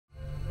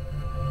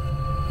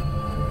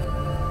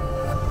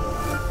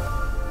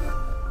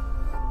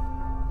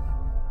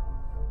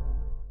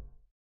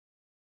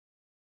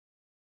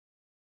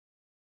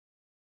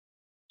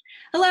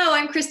Hello,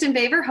 I'm Kristin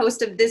Baver,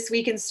 host of This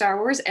Week in Star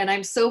Wars, and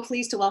I'm so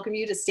pleased to welcome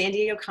you to San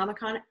Diego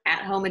Comic-Con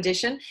at-home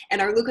edition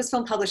and our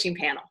Lucasfilm publishing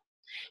panel.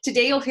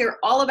 Today you'll hear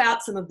all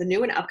about some of the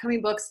new and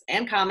upcoming books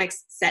and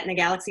comics set in a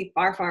galaxy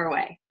far, far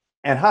away.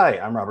 And hi,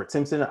 I'm Robert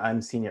Simpson.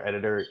 I'm senior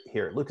editor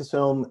here at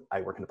Lucasfilm. I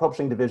work in the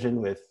publishing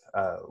division with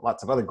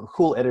lots of other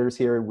cool editors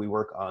here. We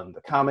work on the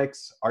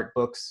comics, art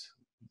books,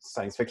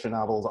 science fiction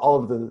novels, all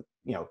of the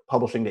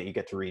publishing that you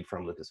get to read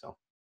from Lucasfilm.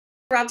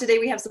 Rob, today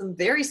we have some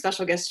very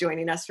special guests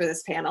joining us for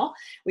this panel.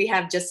 We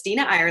have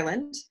Justina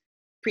Ireland,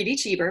 Preeti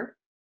Chhibber,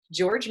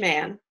 George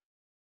Mann,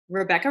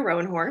 Rebecca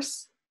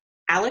Roanhorse,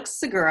 Alex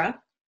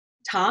Segura,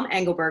 Tom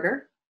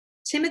Angleberger,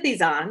 Timothy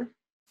Zahn,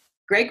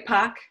 Greg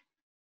Pak,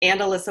 and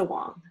Alyssa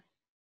Wong.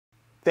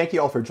 Thank you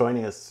all for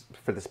joining us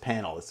for this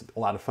panel. It's a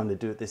lot of fun to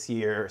do it this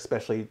year,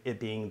 especially it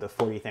being the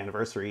 40th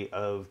anniversary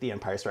of The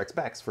Empire Strikes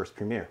Back's first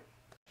premiere.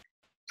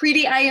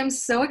 Preeti, I am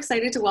so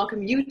excited to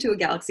welcome you to a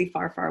galaxy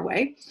far, far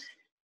away.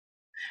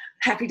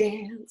 Happy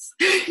dance.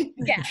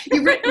 Yeah.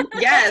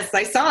 Yes,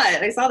 I saw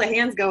it. I saw the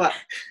hands go up.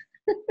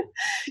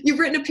 You've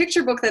written a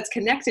picture book that's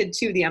connected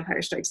to The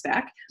Empire Strikes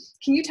Back.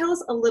 Can you tell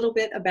us a little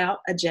bit about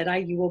A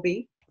Jedi You Will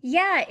Be?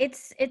 Yeah,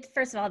 it's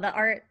first of all, the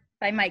art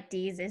by Mike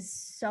Dees is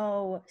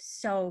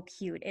so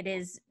cute. It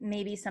is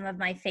maybe some of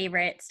my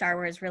favorite Star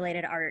Wars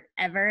related art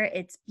ever.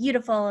 It's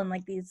beautiful and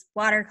like these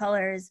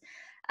watercolors.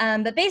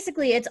 But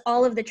basically it's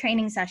all of the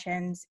training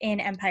sessions in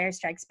Empire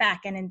Strikes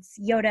Back, and it's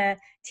Yoda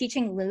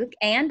teaching Luke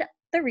and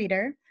the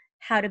reader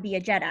how to be a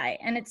Jedi.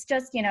 And it's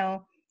just, it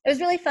was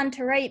really fun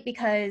to write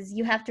because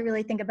you have to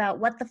really think about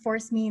what the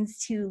Force means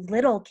to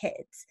little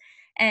kids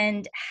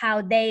and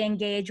how they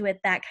engage with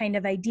that kind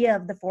of idea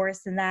of the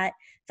Force and that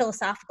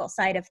philosophical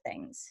side of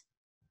things.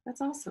 That's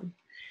awesome.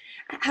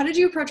 How did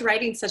you approach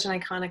writing such an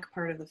iconic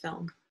part of the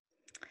film?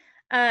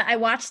 I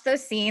watched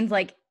those scenes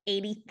like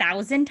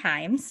 80,000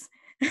 times.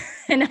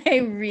 And I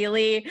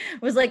really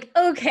was like,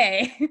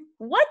 okay,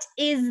 what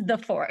is the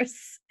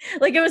Force?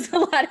 Like, it was a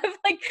lot of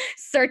like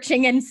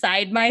searching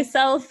inside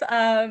myself.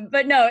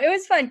 But no, it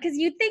was fun because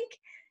you think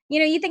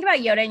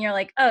about Yoda and you're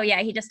like, oh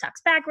yeah, he just talks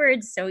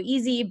backwards, so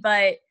easy.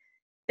 But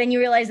then you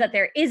realize that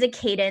there is a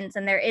cadence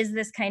and there is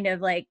this kind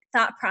of like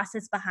thought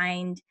process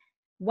behind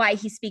why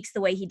he speaks the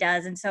way he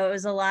does. And so it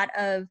was a lot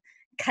of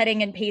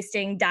cutting and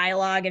pasting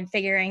dialogue and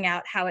figuring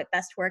out how it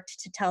best worked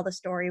to tell the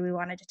story we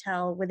wanted to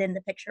tell within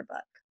the picture book.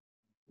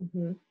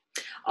 Mm-hmm.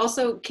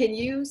 Also, can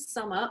you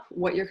sum up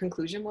what your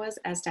conclusion was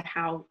as to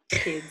how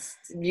kids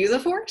view the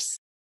Force?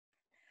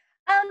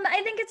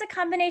 I think it's a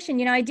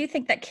combination. I do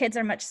think that kids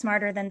are much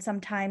smarter than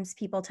sometimes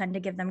people tend to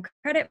give them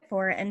credit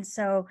for. And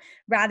so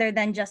rather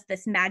than just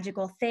this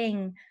magical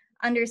thing,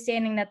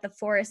 understanding that the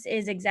Force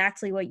is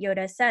exactly what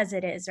Yoda says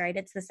it is, right?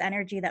 It's this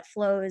energy that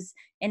flows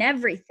in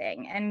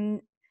everything.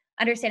 And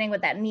understanding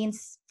what that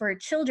means for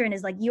children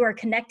is like you are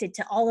connected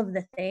to all of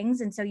the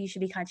things. And so you should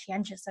be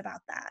conscientious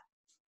about that.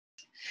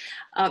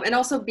 And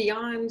also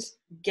beyond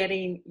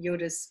getting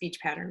Yoda's speech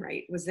pattern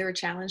right, was there a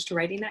challenge to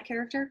writing that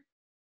character?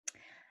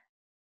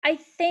 I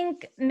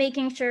think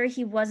making sure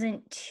he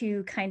wasn't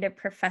too kind of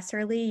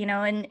professorly,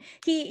 and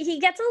he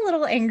gets a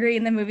little angry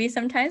in the movie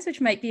sometimes,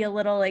 which might be a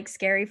little like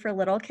scary for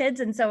little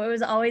kids. And so it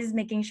was always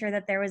making sure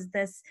that there was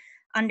this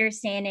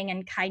understanding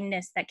and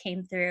kindness that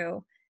came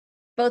through,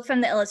 both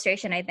from the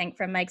illustration, I think,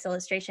 from Mike's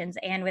illustrations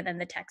and within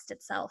the text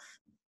itself.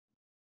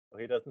 Well,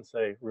 he doesn't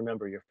say,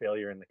 remember your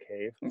failure in the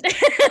cave.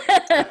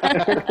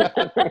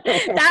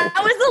 That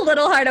was a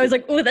little hard. I was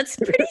like, oh, that's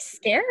pretty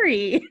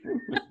scary.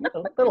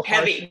 A little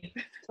heavy.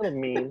 Harsh, a little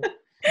mean.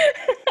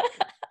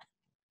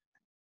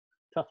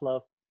 Tough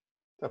love.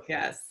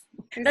 Yes.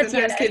 That's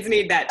Sometimes kids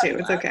need that too.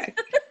 It's okay.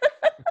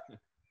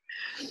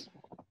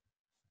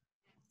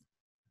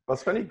 Well,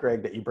 it's funny,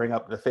 Greg, that you bring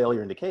up the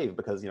failure in the cave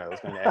because, I was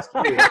going to ask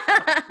you.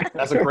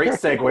 That's a great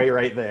segue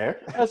right there.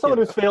 As someone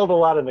who's failed a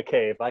lot in the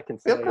cave, I can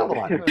say. Failed a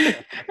lot.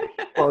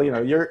 Well,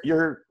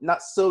 you're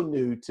not so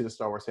new to the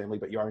Star Wars family,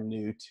 but you are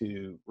new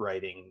to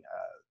writing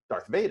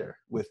Darth Vader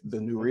with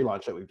the new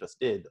relaunch that we just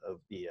did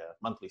of the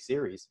monthly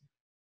series.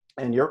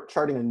 And you're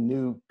charting a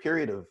new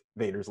period of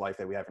Vader's life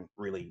that we haven't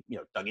really,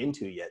 dug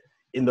into yet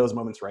in those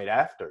moments right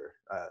after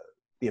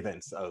the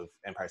events of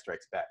Empire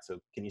Strikes Back. So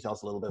can you tell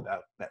us a little bit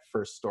about that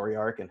first story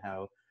arc and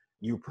how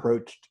you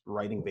approached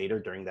writing Vader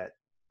during that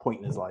point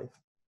in his life?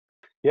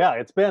 Yeah,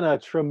 it's been a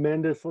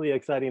tremendously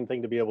exciting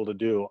thing to be able to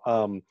do.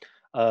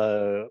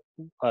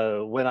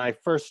 When I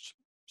first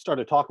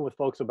started talking with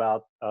folks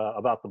about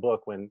the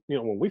book, when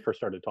we first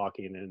started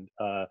talking, and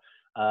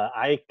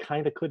I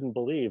kind of couldn't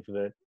believe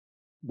that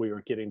we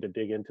were getting to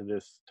dig into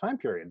this time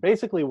period.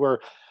 Basically, we're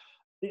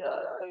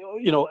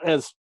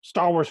as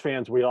Star Wars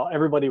fans,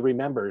 everybody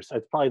remembers,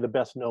 it's probably the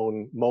best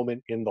known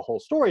moment in the whole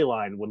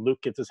storyline when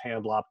Luke gets his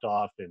hand lopped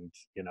off and,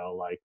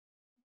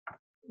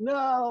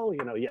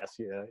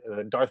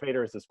 Darth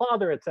Vader is his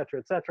father, et cetera,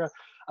 et cetera.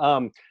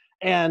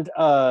 And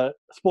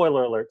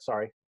spoiler alert,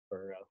 sorry,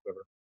 for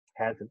whoever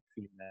hasn't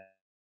seen that.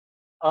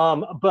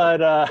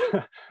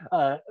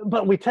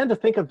 But we tend to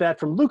think of that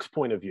from Luke's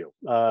point of view,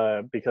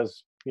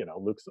 because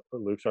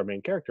Luke's our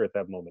main character at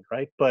that moment,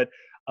 right? But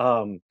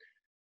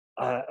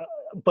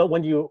but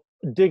when you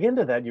dig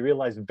into that, you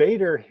realize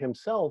Vader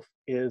himself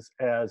is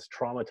as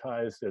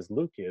traumatized as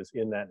Luke is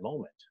in that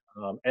moment,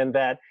 and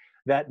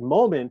that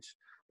moment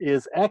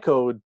is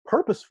echoed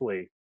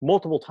purposefully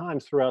multiple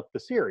times throughout the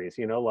series.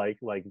 You know,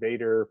 like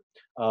Vader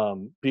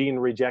being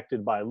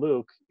rejected by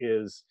Luke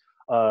is.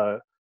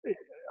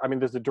 I mean,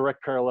 there's a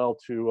direct parallel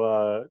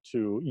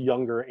to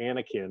younger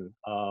Anakin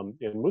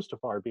in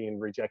Mustafar being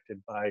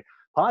rejected by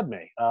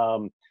Padme,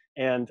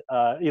 and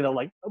you know,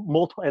 like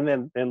multiple,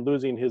 and then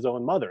losing his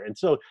own mother. And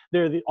so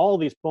there are all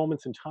these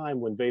moments in time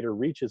when Vader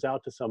reaches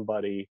out to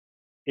somebody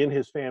in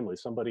his family,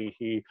 somebody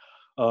he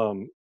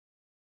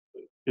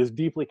is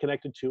deeply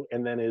connected to,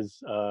 and then is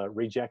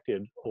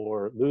rejected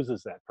or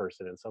loses that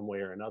person in some way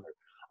or another.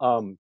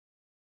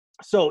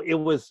 So it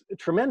was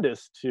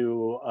tremendous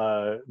to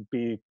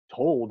be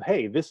told,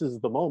 hey, this is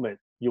the moment,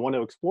 you want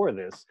to explore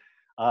this.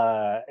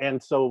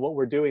 And so what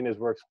we're doing is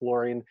we're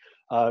exploring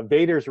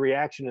Vader's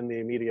reaction in the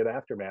immediate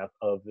aftermath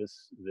of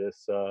this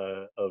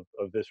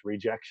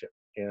rejection,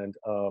 and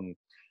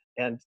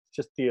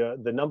just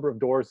the number of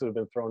doors that have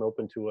been thrown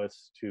open to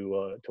us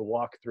to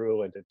walk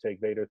through and to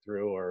take Vader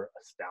through are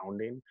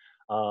astounding.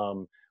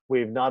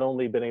 We've not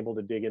only been able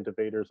to dig into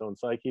Vader's own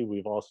psyche,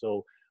 we've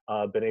also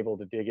been able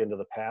to dig into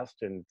the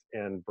past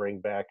and bring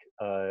back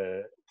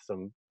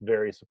some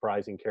very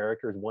surprising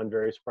characters. One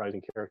very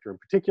surprising character in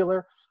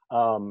particular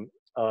from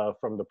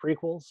the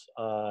prequels,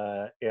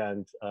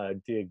 and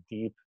dig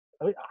deep.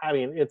 I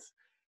mean,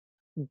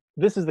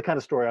 this is the kind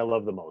of story I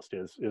love the most,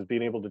 is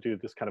being able to do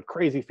this kind of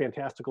crazy,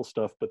 fantastical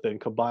stuff, but then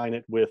combine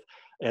it with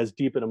as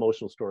deep an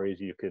emotional story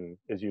as you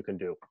can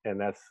do. And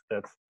that's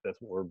what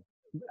we're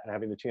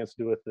having the chance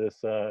to do with this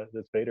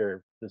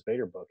Vader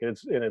book.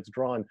 It's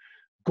drawn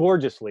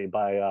gorgeously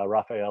by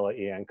Rafaela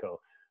Ianco,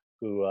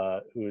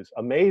 who's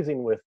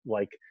amazing with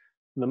like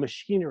the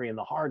machinery and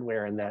the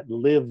hardware and that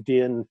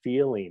lived-in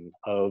feeling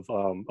of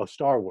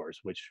Star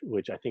Wars,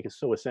 which I think is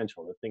so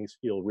essential, that things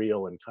feel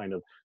real and kind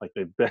of like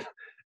they've been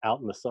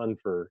out in the sun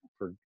for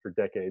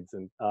decades.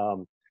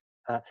 And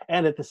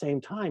at the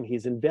same time,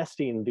 he's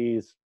investing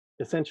these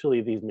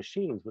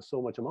machines with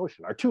so much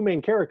emotion. Our two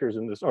main characters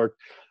in this are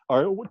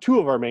two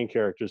of our main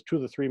characters, two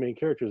of the three main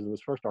characters in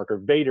this first arc are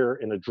Vader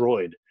and a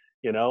droid,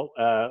 you know,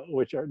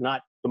 which are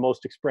not the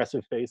most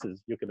expressive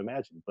faces you can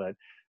imagine, but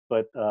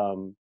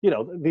you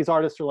know, these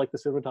artists are like the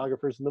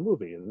cinematographers in the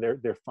movie, and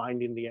they're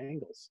finding the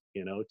angles,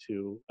 you know,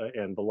 to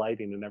and the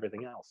lighting and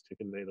everything else to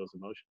convey those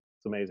emotions.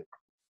 It's amazing.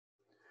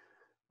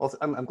 Well,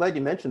 I'm glad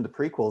you mentioned the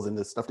prequels and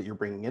the stuff that you're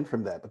bringing in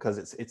from that, because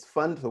it's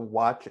fun to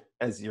watch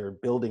as you're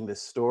building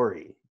this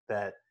story,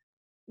 that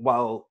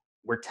while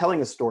we're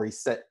telling a story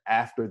set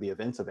after the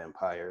events of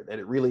Empire, that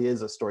it really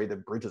is a story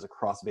that bridges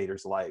across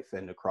Vader's life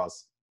and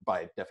across,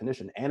 by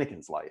definition,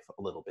 Anakin's life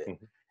a little bit.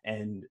 Mm-hmm.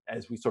 And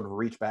as we sort of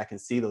reach back and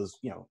see those,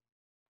 you know,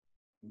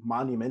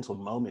 monumental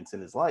moments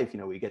in his life, you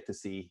know, we get to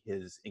see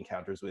his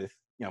encounters with,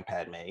 you know,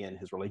 Padme and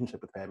his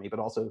relationship with Padme, but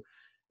also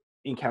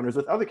encounters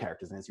with other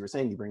characters. And as you were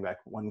saying, you bring back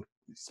one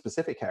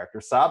specific character,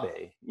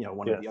 Sabe, you know,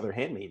 one of the other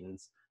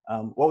handmaidens.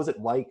 What was it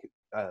like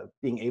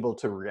being able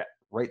to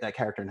write that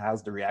character, and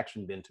how's the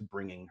reaction been to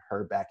bringing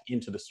her back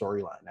into the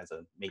storyline as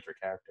a major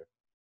character?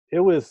 It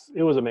was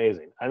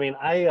amazing. I mean,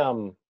 I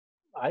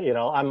you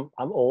know, I'm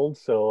old,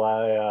 so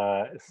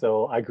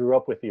I grew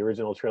up with the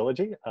original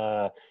trilogy,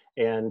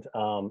 and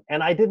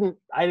I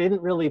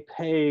didn't really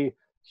pay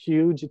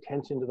huge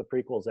attention to the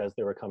prequels as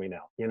they were coming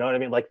out. You know what I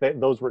mean? Like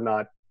those were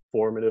not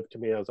formative to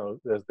me as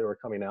they were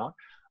coming out.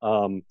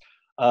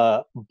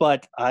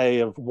 But I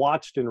have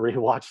watched and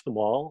rewatched them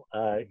all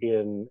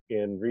in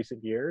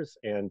recent years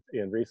and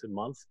in recent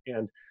months,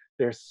 and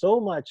there's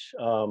so much.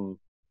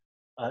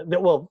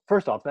 Well,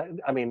 first off,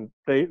 I mean,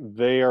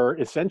 they are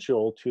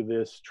essential to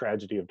this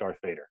tragedy of Darth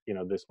Vader. You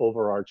know, this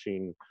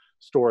overarching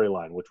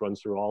storyline which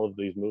runs through all of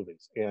these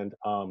movies, and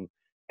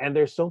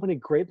there's so many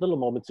great little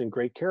moments and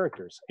great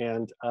characters,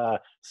 and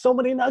so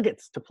many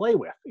nuggets to play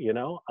with. You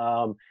know,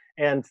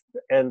 and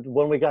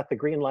when we got the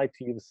green light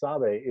to use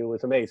Sabe, it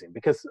was amazing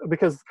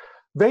because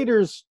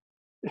Vader's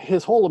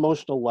his whole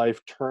emotional life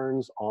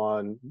turns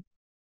on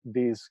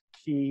these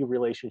key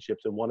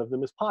relationships, and one of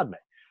them is Padme.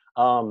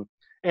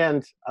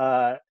 And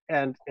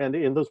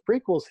in those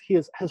prequels,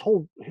 his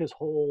whole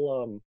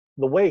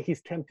the way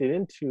he's tempted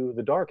into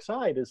the dark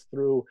side is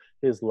through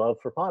his love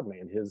for Padme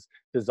and his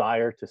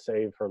desire to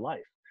save her life.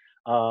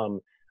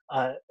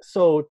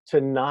 So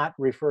to not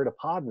refer to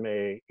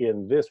Padme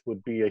in this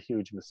would be a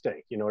huge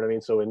mistake. You know what I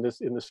mean? So in the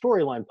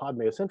storyline,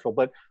 Padme is central,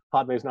 but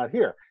Padme is not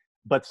here.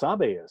 But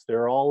Sabe is.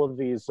 There are all of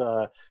these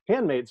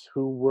handmaids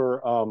who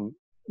were,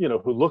 you know,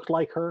 who looked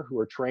like her, who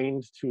were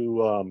trained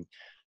to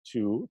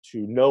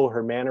know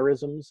her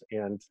mannerisms,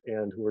 and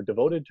who are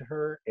devoted to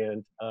her,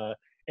 and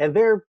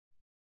they're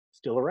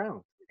still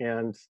around,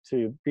 and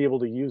to be able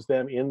to use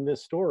them in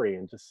this story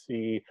and to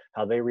see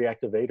how they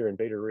react to Vader and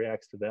Vader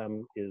reacts to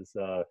them is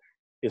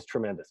is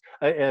tremendous.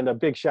 And a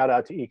big shout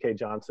out to E.K.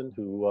 Johnson,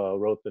 who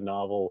wrote the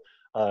novel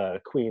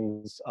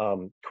Queen's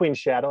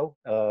Shadow,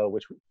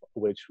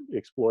 which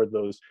explored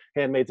those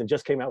handmaids, and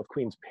just came out with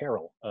Queen's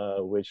Peril,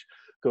 which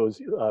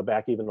goes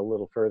back even a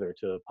little further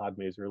to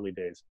Padme's early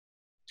days.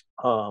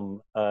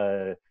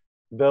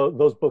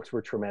 Those books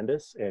were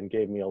tremendous and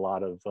gave me a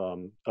lot of,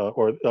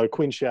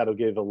 Queen's Shadow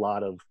gave a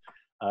lot of,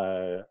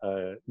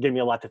 gave me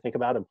a lot to think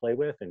about and play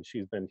with, and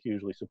she's been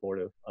hugely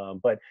supportive.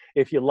 But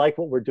if you like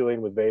what we're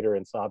doing with Vader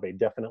and Sabe,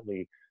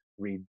 definitely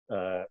read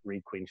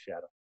Queen's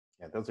Shadow.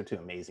 Yeah, those are two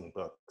amazing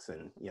books,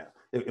 and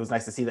it was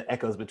nice to see the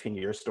echoes between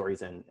your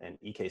stories and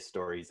EK's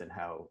stories, and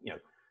how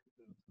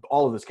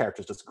all of those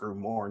characters just grew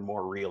more and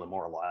more real and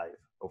more alive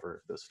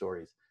over those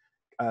stories.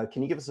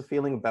 Can you give us a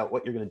feeling about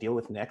what you're going to deal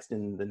with next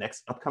in the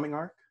next upcoming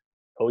arc?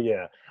 Oh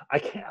yeah,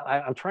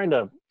 I'm trying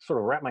to sort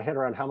of wrap my head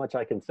around how much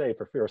I can say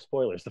for fear of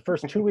spoilers. The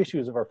first 2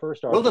 issues of our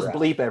first arc. We'll just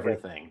bleep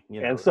everything.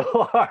 And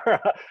so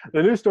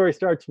the new story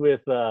starts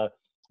with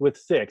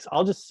 6.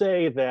 I'll just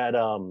say that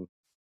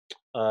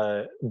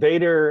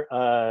Vader,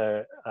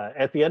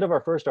 at the end of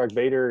our first arc,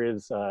 Vader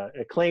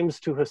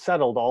claims to have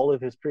settled all of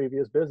his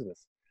previous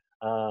business,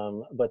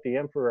 but the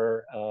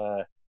Emperor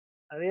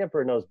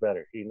knows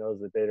better. He knows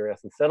that Vader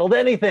hasn't settled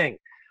anything.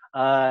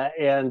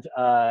 And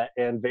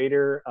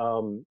Vader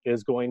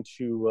is going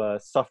to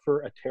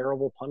suffer a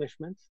terrible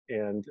punishment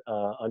and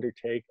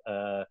undertake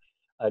a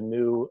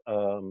new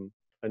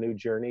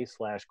journey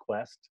 /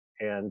 quest.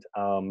 And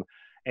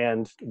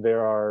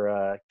there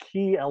are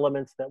key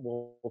elements that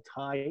will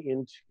tie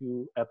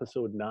into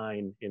episode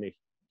 9 in a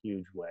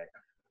huge way.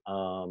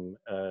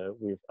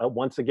 We've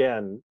once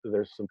again,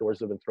 there's some doors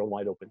that have been thrown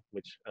wide open,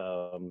 which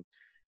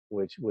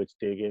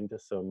dig into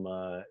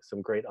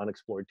some great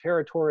unexplored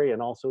territory,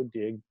 and also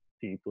dig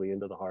deeply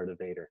into the heart of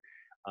Vader.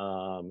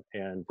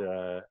 And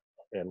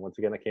once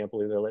again, I can't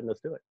believe they're letting us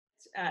do it.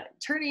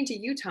 Turning to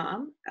you,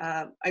 Tom,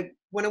 I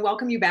want to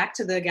welcome you back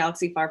to the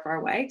Galaxy Far, Far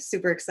Away.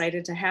 Super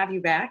excited to have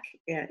you back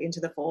into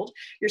the fold.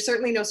 You're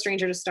certainly no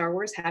stranger to Star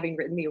Wars, having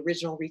written the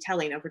original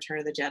retelling of Return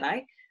of the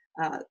Jedi,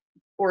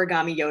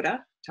 Origami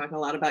Yoda, talking a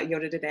lot about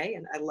Yoda today,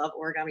 and I love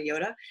Origami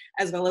Yoda,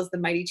 as well as the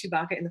mighty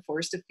Chewbacca in the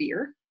Forest of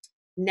Fear.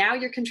 Now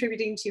you're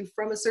contributing to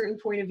From a Certain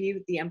Point of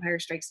View, The Empire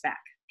Strikes Back.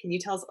 Can you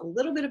tell us a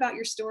little bit about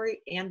your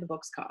story and the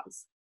book's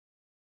cause?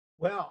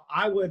 Well,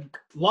 I would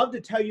love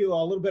to tell you a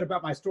little bit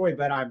about my story,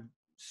 but I'm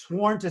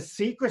sworn to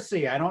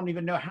secrecy. I don't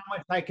even know how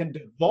much I can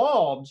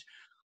divulge.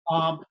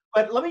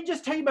 But let me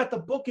just tell you about the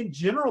book in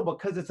general,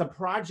 because it's a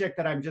project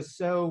that I'm just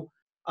so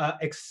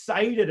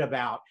excited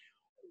about.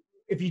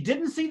 If you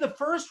didn't see the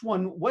first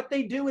one, what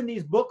they do in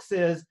these books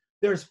is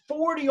there's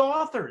 40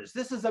 authors.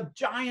 This is a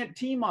giant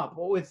team up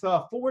with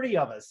 40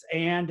 of us.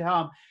 And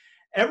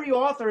every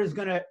author is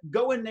going to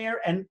go in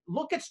there and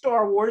look at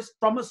Star Wars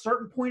from a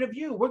certain point of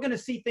view. We're going to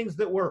see things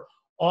that were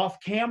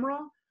off camera,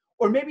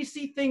 or maybe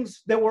see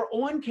things that were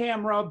on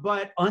camera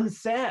but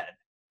unsaid.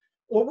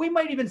 Or we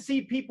might even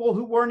see people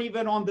who weren't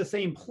even on the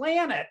same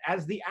planet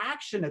as the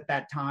action at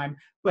that time,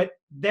 but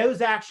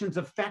those actions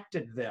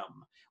affected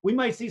them. We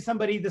might see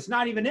somebody that's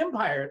not even in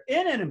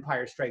an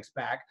Empire Strikes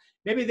Back.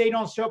 Maybe they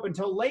don't show up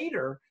until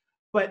later,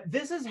 but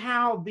this is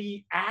how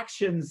the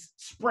actions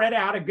spread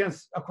out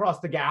across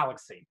the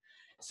galaxy.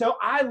 So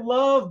I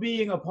love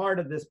being a part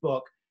of this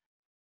book.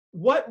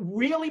 What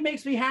really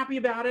makes me happy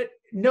about it,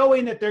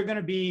 knowing that there are going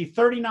to be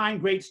 39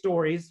 great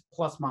stories,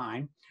 plus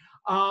mine.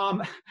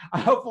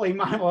 Hopefully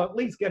mine will at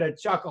least get a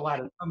chuckle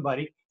out of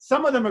somebody.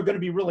 Some of them are going to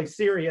be really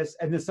serious,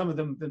 and then some of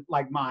them,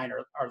 like mine,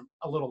 are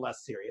a little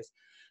less serious.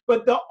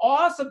 But the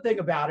awesome thing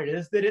about it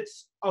is that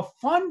it's a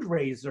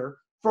fundraiser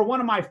for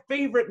one of my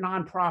favorite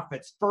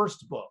nonprofits'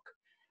 first book.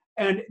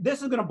 And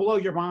this is going to blow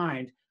your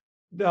mind.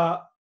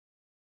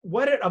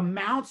 What it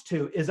amounts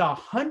to is a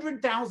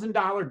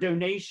 $100,000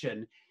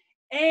 donation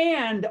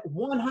and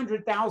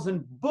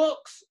 100,000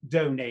 books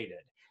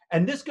donated.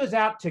 And this goes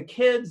out to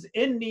kids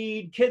in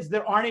need, kids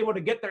that aren't able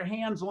to get their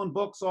hands on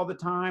books all the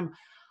time.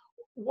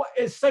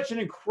 It's such an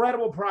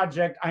incredible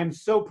project. I'm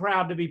so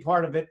proud to be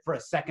part of it for a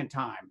second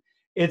time.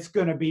 It's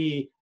going to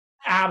be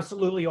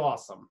absolutely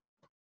awesome.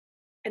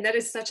 And that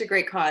is such a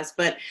great cause,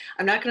 but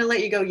I'm not going to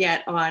let you go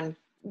yet on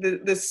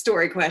the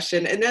story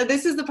question. And now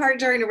this is the part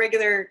during a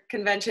regular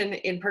convention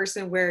in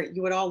person where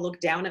you would all look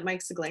down at Mike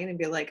Seglain and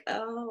be like,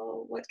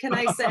 oh, what can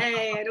I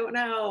say? I don't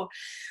know.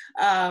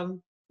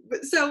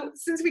 But so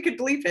since we could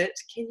bleep it,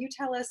 can you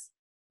tell us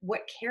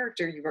what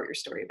character you wrote your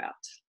story about?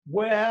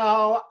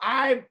 Well,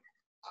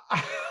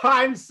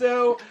 I'm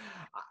so,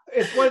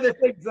 it's one of the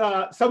things,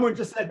 someone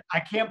just said, I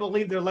can't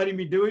believe they're letting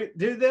me do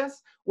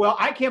this. Well,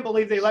 I can't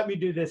believe they let me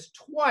do this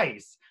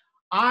twice.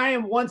 I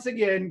am once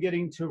again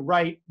getting to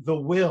write the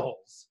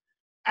Wills.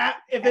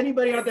 If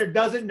anybody out there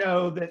doesn't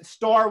know that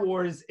Star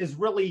Wars is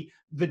really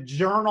the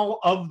journal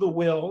of the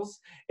Wills,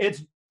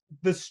 it's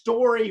the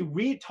story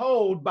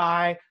retold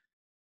by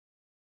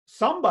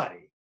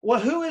somebody. Well,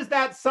 who is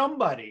that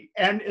somebody?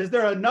 And is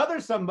there another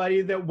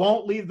somebody that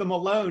won't leave them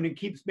alone and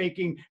keeps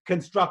making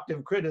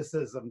constructive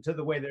criticism to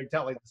the way they're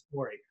telling the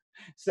story?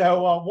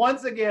 So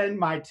once again,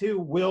 my two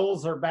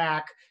Wills are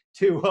back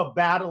to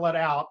battle it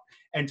out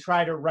and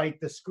try to write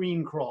the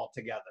screen crawl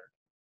together.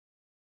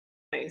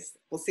 Nice.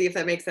 We'll see if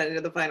that makes that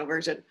into the final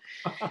version.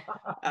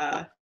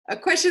 A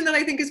question that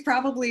I think is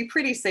probably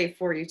pretty safe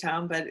for you,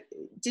 Tom, but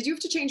did you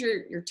have to change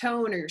your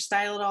tone or your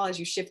style at all as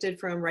you shifted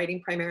from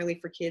writing primarily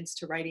for kids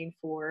to writing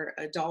for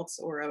adults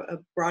or a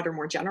broader,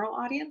 more general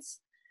audience?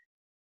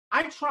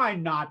 I try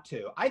not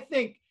to. I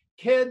think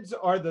kids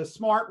are the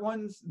smart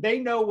ones. They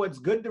know what's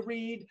good to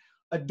read.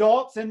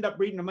 Adults end up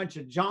reading a bunch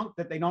of junk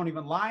that they don't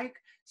even like.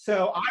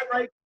 So I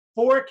write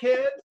for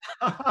kids.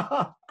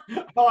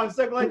 Oh, I'm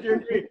so glad you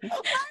agree.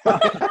 I'm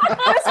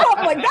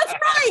like, that's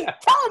right.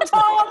 Tell him,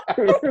 Tom.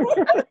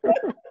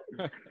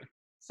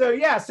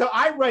 So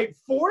I write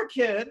for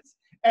kids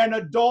and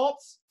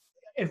adults.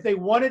 If they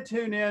want to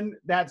tune in,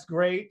 that's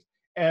great.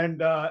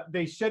 And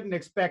they shouldn't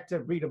expect to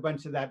read a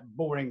bunch of that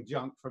boring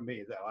junk from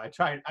me, though. I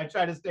try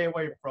to stay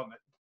away from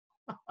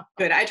it.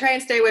 Good. I try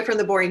and stay away from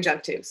the boring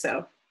junk too.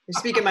 So you're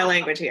speaking my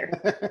language here.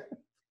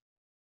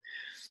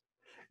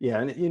 Yeah,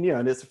 and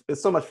and it's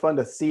so much fun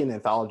to see an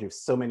anthology of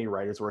so many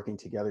writers working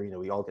together.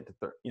 We all get to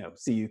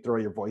see you throw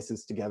your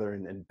voices together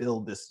and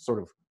build this sort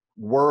of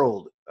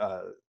world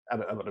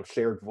out of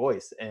shared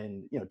voice.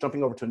 And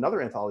jumping over to another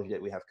anthology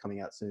that we have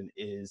coming out soon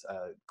is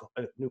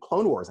a new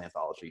Clone Wars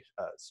anthology,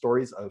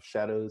 Stories of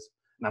Shadows.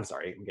 And I'm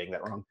sorry, I'm getting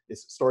that wrong.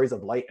 It's Stories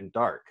of Light and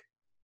Dark.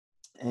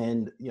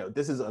 And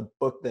this is a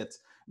book that's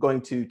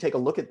going to take a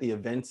look at the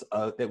events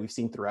that we've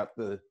seen throughout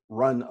the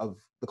run of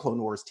the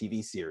Clone Wars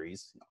TV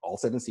series, all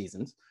 7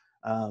 seasons,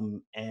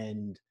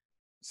 and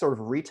sort of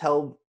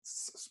retell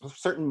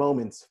certain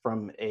moments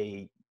from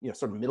a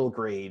sort of middle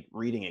grade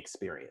reading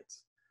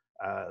experience.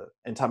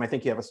 And Tom, I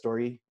think you have a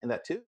story in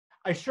that too.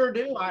 I sure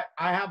do. I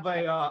have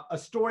a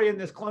story in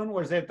this Clone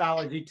Wars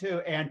anthology too,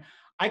 and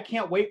I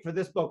can't wait for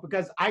this book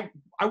because I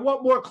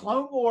want more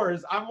Clone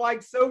Wars. I'm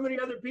like so many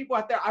other people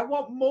out there. I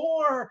want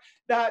more.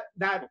 That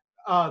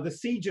the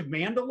Siege of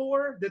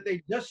Mandalore that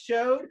they just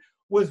showed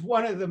was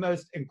one of the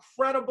most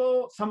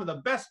incredible, some of the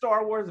best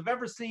Star Wars I've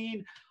ever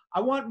seen.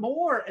 I want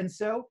more, and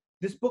so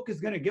this book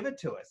is going to give it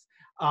to us.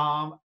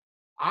 What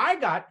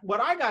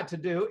I got to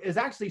do is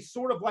actually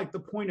sort of like the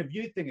point of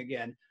view thing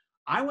again.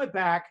 I went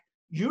back.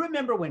 You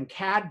remember when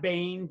Cad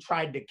Bane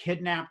tried to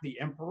kidnap the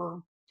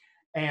Emperor,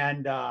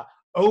 and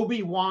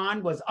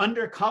Obi-Wan was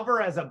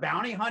undercover as a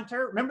bounty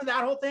hunter? Remember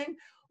that whole thing?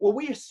 Well,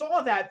 we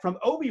saw that from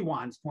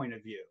Obi-Wan's point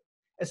of view.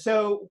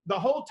 So the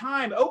whole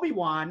time,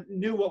 Obi-Wan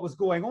knew what was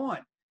going on.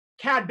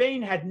 Cad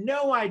Bane had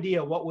no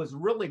idea what was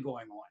really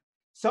going on.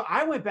 So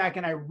I went back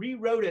and I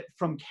rewrote it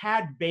from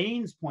Cad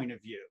Bane's point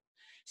of view.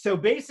 So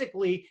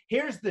basically,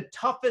 here's the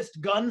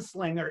toughest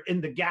gunslinger in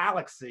the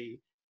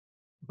galaxy,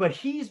 but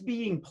he's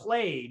being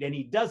played and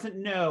he doesn't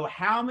know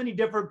how many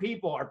different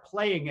people are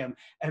playing him.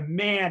 And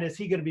man, is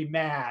he going to be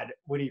mad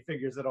when he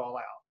figures it all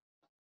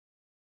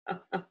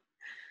out.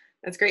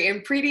 That's great.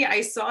 And Preeti,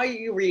 I saw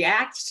you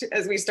react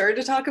as we started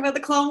to talk about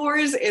the Clone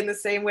Wars in the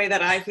same way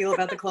that I feel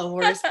about the Clone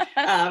Wars.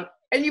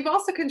 And you've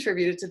also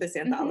contributed to this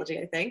anthology,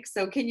 I think.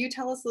 So can you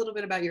tell us a little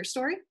bit about your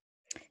story?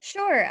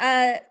 Sure.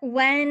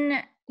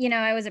 When,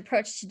 I was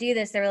approached to do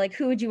this, they were like,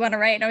 who would you want to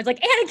write? And I was like,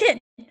 Anakin.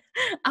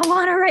 I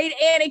want to write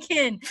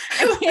Anakin.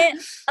 I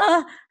can't.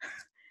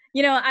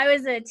 I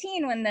was a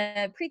teen when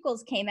the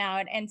prequels came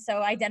out, and so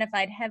I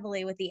identified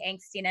heavily with the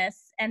angstiness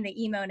and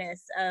the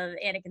emo-ness of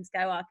Anakin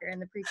Skywalker in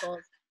the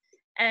prequels.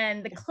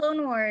 And the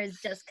Clone Wars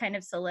just kind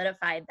of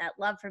solidified that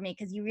love for me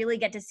because you really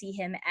get to see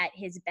him at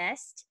his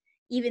best,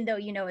 even though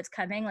it's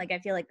coming. Like, I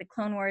feel like the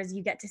Clone Wars,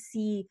 you get to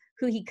see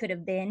who he could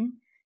have been,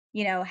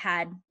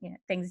 had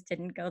things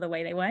didn't go the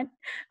way they went.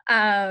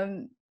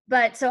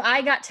 But so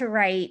I got to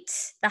write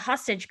the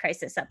hostage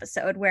crisis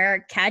episode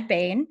where Cad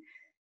Bane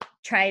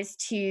tries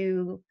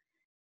to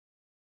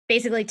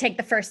basically take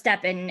the first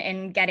step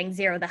in getting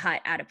Zero the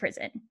Hutt out of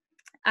prison.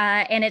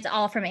 And it's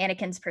all from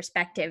Anakin's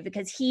perspective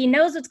because he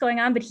knows what's going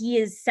on, but he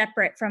is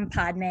separate from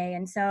Padme.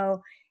 And so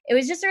it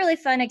was just a really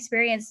fun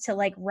experience to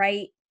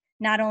write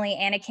not only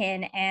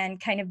Anakin and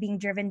kind of being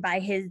driven by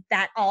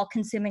that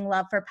all-consuming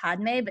love for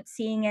Padme, but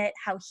seeing it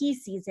how he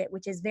sees it,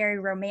 which is very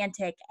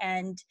romantic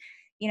and,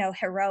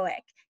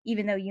 heroic,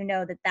 even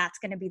though that that's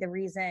going to be the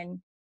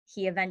reason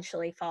he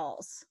eventually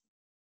falls.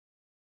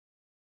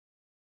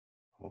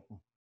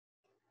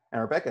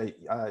 And Rebecca,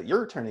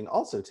 you're returning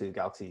also to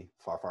Galaxy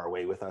Far, Far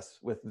Away with us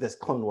with this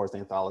Clone Wars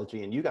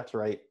anthology, and you got to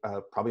write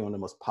probably one of the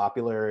most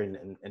popular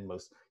and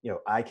most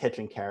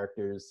eye-catching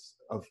characters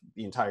of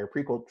the entire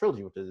prequel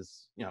trilogy, which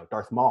is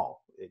Darth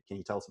Maul. Can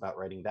you tell us about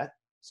writing that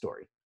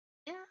story?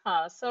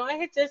 Yeah, so I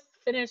had just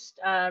finished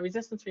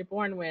Resistance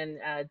Reborn when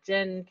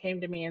Jen came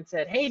to me and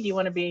said, "Hey, do you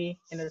want to be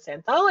in this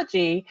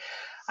anthology?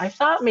 I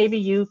thought maybe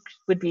you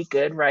would be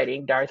good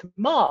writing Darth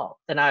Maul."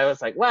 And I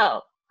was like,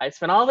 well, I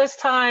spent all this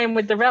time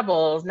with the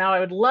Rebels. Now I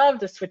would love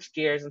to switch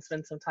gears and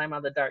spend some time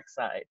on the dark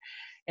side.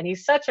 And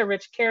he's such a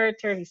rich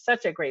character. He's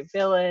such a great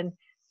villain.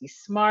 He's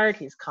smart.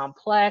 He's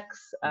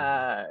complex.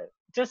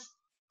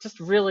 Just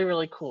really,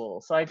 really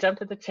cool. So I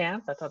jumped at the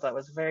chance. I thought that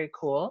was very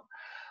cool.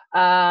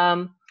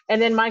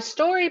 And then my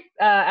story,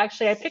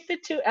 actually, I picked the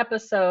 2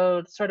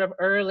 episodes sort of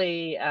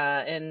early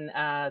in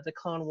the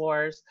Clone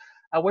Wars,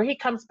 where he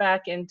comes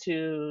back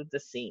into the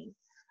scene.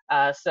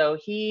 So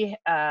he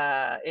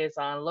is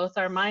on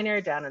Lothar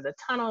Minor down in the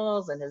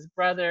tunnels, and his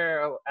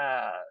brother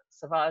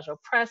Savage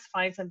Opress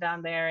finds him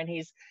down there, and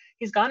he's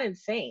gone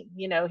insane.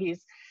 You know,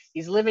 he's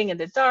living in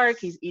the dark.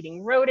 He's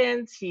eating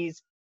rodents.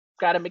 He's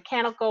got a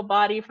mechanical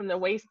body from the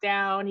waist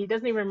down. He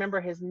doesn't even remember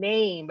his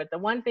name, but the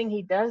one thing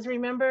he does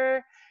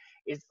remember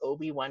is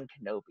Obi-Wan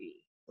Kenobi,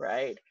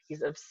 right?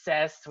 He's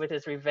obsessed with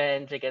his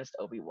revenge against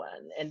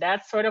Obi-Wan. And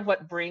that's sort of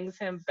what brings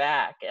him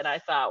back. And I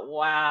thought,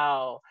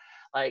 wow,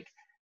 like,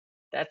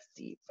 that's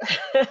deep.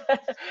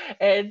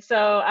 And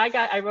so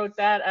I wrote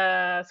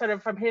that sort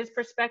of from his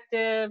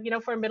perspective, you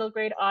know, for a middle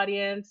grade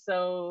audience.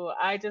 So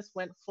I just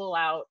went full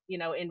out, you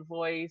know, in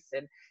voice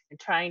and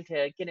trying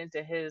to get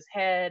into his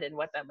head and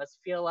what that must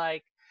feel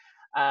like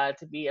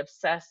to be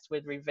obsessed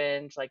with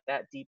revenge like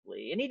that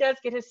deeply. And he does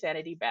get his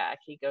sanity back.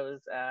 He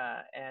goes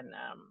and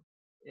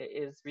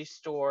is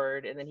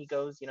restored, and then he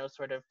goes, you know,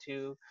 sort of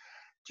to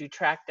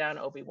track down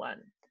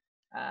Obi-Wan.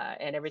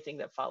 And everything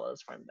that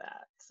follows from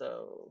that.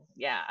 So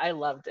yeah, I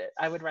loved it.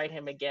 I would write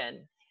him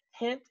again.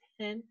 Hint,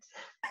 hint.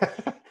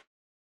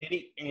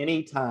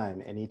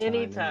 Anytime. And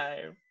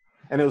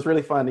it was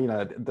really fun. You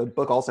know, the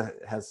book also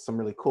has some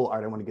really cool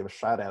art. I want to give a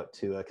shout out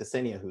to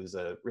Ksenia, who's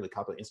a really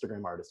popular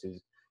Instagram artist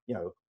who's, you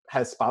know,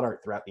 has spot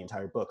art throughout the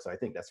entire book. So I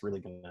think that's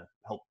really going to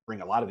help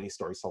bring a lot of these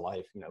stories to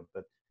life, you know.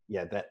 But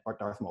yeah, that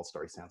Darth Maul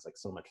story sounds like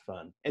so much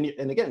fun. And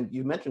again,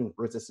 you mentioned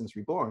Resistance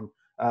Reborn.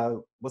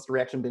 What's the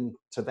reaction been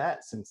to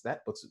that since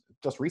that book's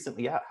just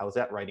recently out? How's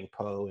that writing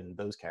Poe and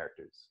those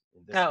characters?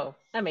 Oh,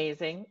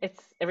 amazing.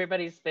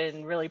 Everybody's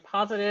been really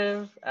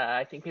positive.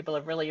 I think people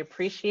have really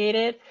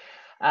appreciated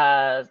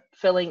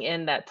filling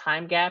in that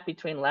time gap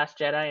between Last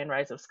Jedi and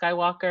Rise of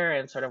Skywalker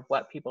and sort of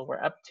what people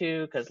were up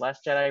to, because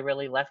Last Jedi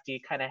really left you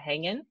kind of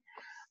hanging.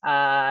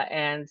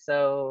 And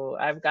so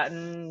I've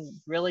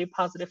gotten really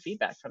positive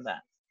feedback from that.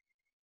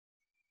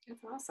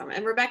 That's awesome.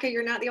 And Rebecca,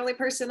 you're not the only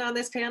person on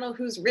this panel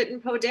who's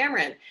written Poe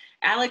Dameron.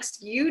 Alex,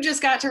 you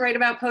just got to write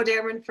about Poe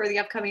Dameron for the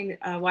upcoming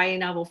YA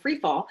novel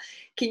Freefall.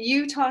 Can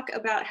you talk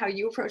about how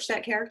you approach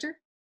that character?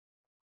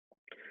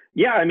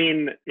 Yeah, I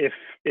mean,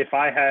 if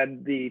I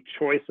had the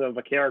choice of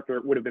a character,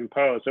 it would have been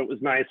Poe. So it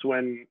was nice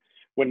when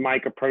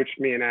Mike approached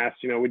me and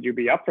asked, you know, would you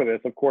be up for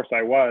this? Of course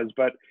I was,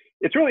 but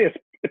it's really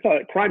it's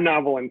a crime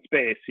novel in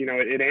space. You know,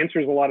 it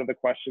answers a lot of the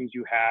questions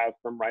you have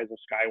from Rise of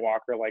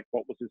Skywalker, like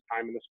what was his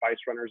time in the Spice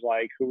Runners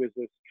like? Who is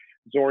this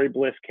Zori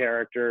Bliss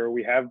character?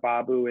 We have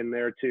Babu in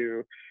there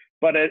too.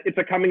 But it's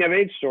a coming of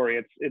age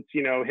story. It's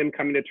you know, him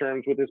coming to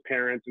terms with his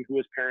parents and who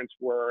his parents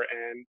were,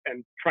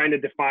 and trying to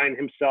define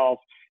himself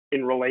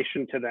in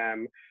relation to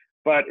them.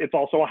 But it's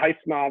also a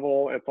heist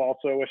novel. It's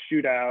also a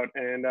shootout,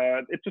 and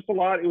it's just a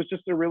lot. It was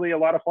just a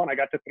lot of fun. I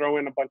got to throw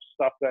in a bunch of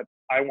stuff that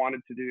I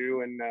wanted to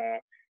do and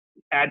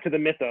add to the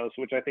mythos,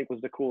 which I think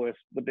was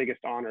the biggest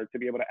honor, to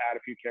be able to add a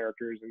few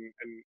characters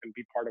and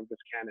be part of this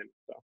canon.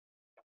 So.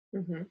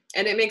 Mm-hmm.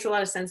 And it makes a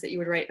lot of sense that you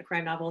would write a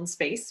crime novel in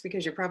space,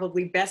 because you're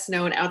probably best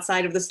known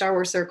outside of the Star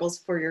Wars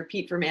circles for your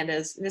Pete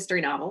Fernandez mystery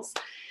novels.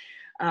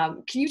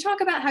 Can you talk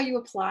about how you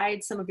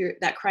applied some of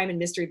that crime and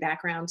mystery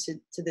background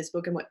to this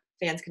book and what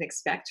fans can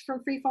expect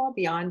from Freefall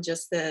beyond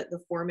just the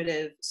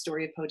formative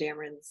story of Poe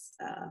Dameron's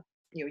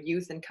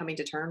youth and coming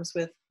to terms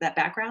with that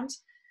background?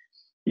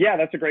 Yeah,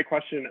 that's a great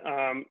question.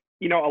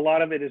 You know, a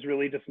lot of it is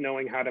really just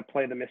knowing how to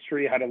play the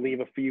mystery, how to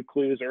leave a few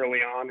clues early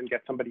on and get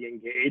somebody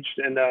engaged.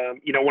 And,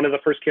 you know, one of the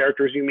first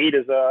characters you meet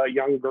is a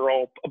young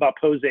girl about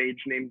Poe's age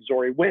named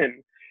Zori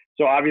Wynn.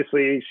 So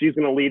obviously she's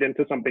going to lead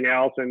into something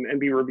else and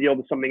be revealed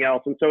to something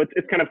else. And so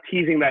it's kind of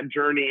teasing that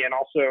journey and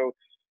also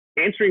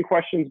answering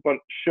questions, but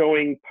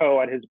showing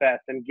Poe at his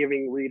best and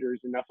giving readers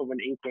enough of an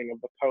inkling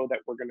of the Poe that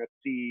we're going to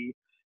see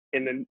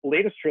in the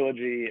latest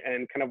trilogy,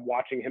 and kind of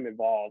watching him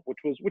evolve, which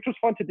was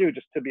fun to do,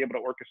 just to be able to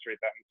orchestrate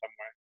that in some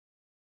way.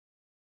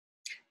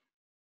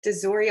 Does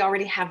Zori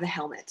already have the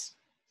helmet?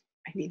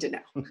 I need to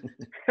know.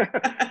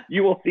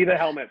 You will see the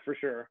helmet for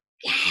sure.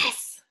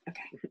 Yes.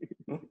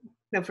 Okay.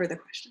 No further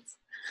questions.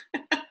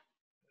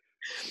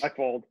 I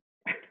fold.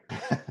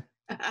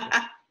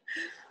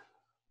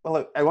 Well,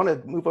 look, I want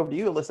to move over to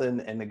you,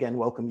 Alyssa, and again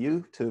welcome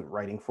you to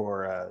writing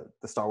for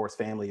the Star Wars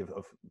family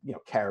of you know,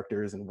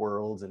 characters and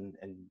worlds and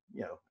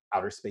you know,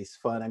 outer space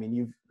fun. I mean,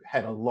 you've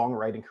had a long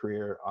writing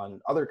career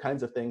on other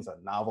kinds of things,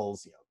 on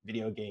novels, you know,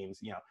 video games,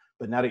 you know.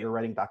 But now that you're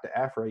writing Dr.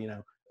 Aphra, you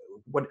know,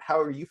 how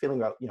are you feeling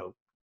about, you know,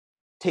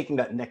 taking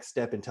that next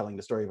step and telling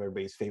the story of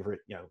everybody's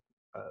favorite, you know,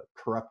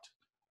 corrupt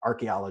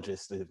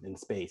archaeologist in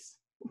space?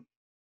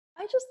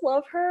 I just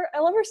love her. I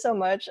love her so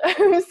much.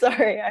 I'm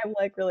sorry. I'm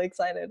like really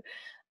excited.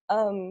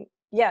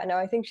 Yeah, no,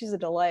 I think she's a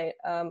delight.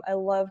 I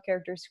love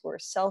characters who are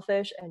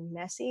selfish and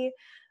messy.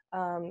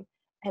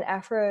 And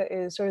Aphra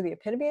is sort of the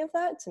epitome of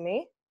that to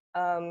me.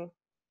 You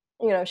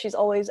know, she's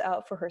always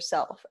out for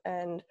herself.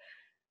 And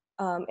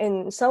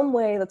in some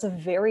way, that's a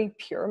very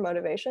pure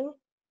motivation.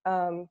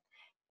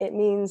 It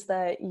means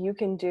that you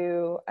can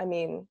do, I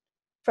mean,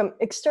 from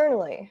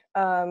externally,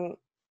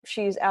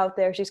 she's out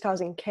there, she's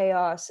causing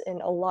chaos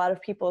in a lot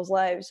of people's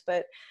lives,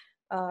 but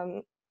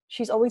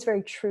she's always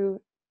very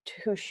true to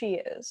who she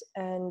is,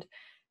 and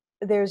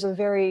there's a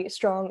very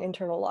strong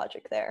internal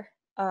logic there.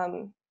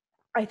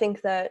 I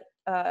think that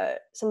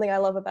something I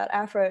love about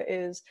Afra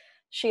is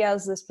she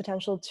has this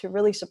potential to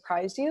really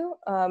surprise you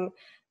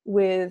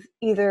with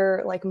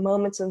either like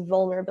moments of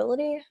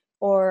vulnerability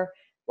or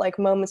like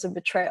moments of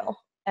betrayal.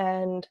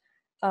 And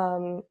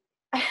I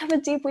have a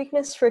deep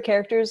weakness for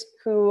characters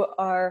who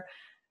are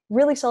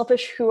really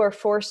selfish, who are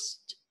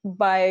forced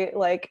by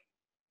like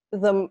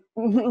the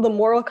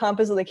moral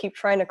compass that they keep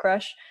trying to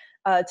crush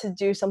to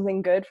do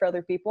something good for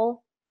other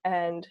people.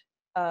 And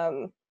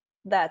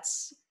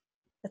that's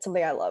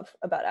something I love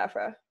about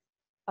Afra.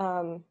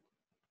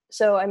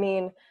 So I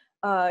mean,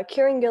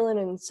 Kieran Gillen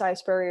and Cy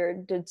Spurrier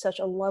did such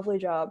a lovely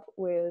job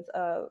with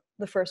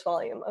the first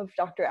volume of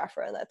Dr.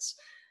 Afra, and that's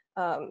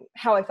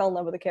how I fell in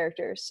love with the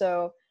character.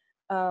 So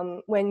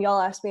when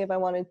y'all asked me if I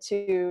wanted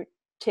to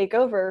take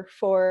over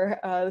for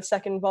the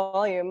second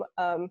volume,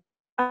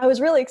 I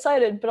was really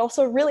excited, but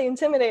also really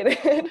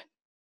intimidated.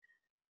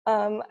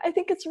 I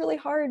think it's really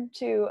hard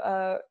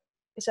to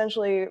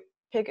essentially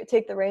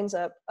take the reins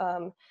up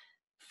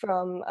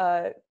from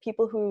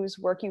people whose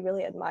work you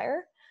really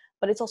admire,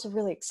 but it's also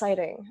really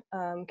exciting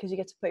because you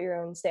get to put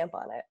your own stamp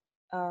on it.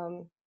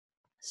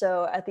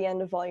 So at the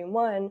end of volume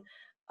 1,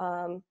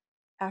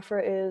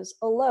 Afra is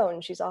alone.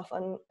 She's off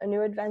on a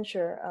new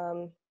adventure.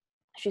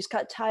 She's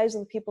cut ties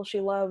with people she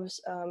loves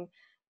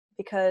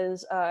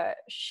because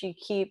she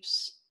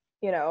keeps,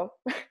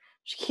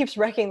 she keeps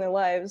wrecking their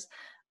lives,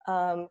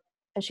 and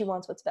she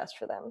wants what's best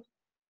for them.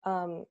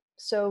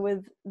 So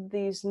with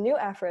these new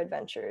Afra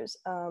adventures,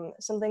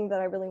 something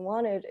that I really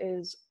wanted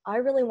is I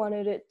really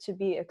wanted it to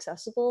be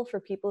accessible for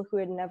people who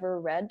had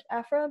never read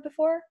Afra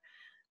before,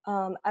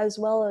 as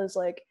well as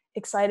like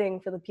exciting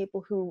for the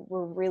people who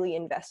were really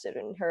invested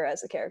in her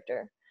as a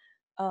character.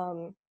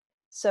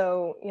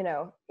 So,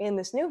 in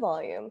this new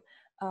volume,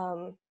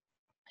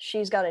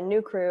 she's got a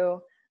new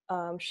crew.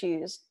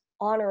 She's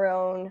on her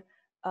own.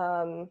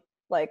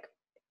 Like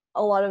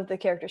a lot of the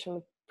characters from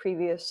the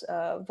previous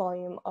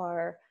volume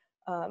are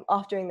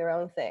off doing their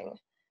own thing.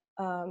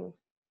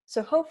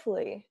 So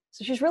hopefully,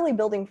 she's really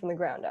building from the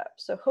ground up.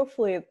 So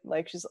hopefully,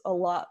 like she's a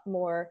lot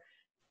more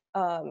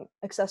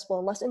accessible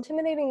and less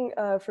intimidating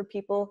for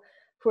people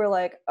who are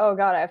like, oh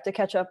God, I have to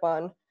catch up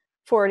on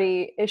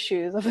 40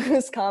 issues of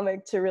this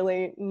comic to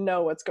really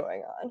know what's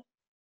going on.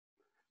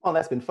 Well,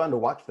 that's been fun to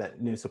watch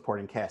that new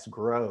supporting cast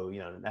grow.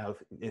 Now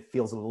it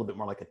feels a little bit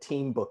more like a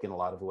team book in a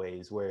lot of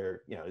ways,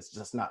 where it's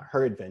just not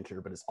her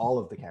adventure, but it's all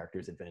of the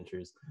characters'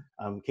 adventures.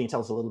 Can you tell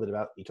us a little bit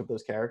about each of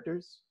those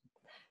characters?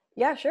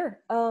 Yeah, sure.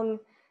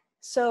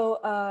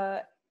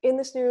 So in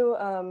this new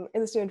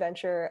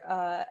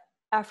adventure,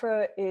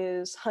 Afra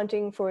is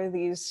hunting for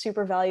these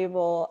super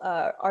valuable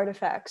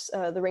artifacts,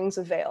 the Rings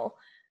of Vale,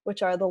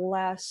 which are the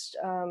last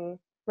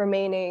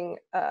remaining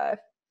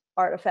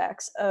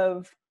artifacts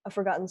of a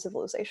forgotten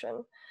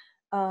civilization.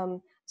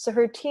 So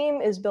her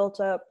team is built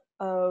up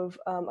of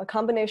a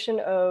combination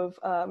of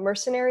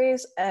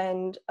mercenaries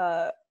and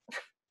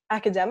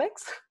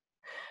academics.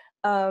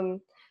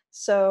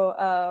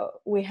 So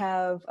we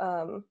have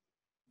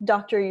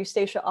Dr.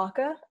 Eustacia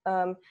Aka.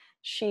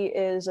 She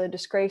is a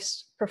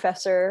disgraced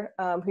professor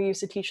who used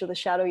to teach at the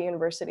Shadow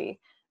University.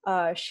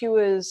 She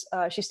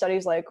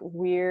studies like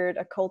weird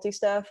occulty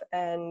stuff,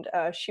 and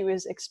she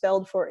was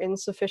expelled for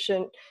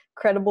insufficient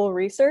credible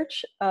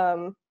research.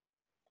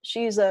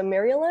 She's a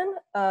Mariolin,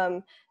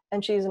 and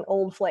she's an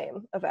old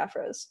flame of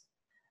Afra's.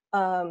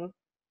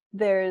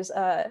 There's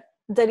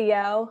Dede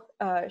Yao.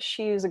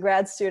 She's a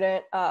grad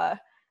student,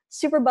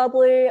 super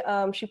bubbly.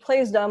 She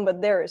plays dumb,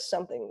 but there is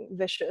something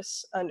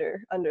vicious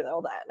under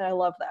all that, and I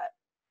love that.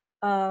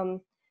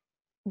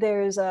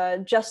 There's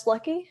Just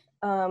Lucky.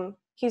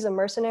 He's a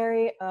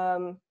mercenary.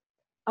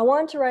 I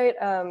wanted to write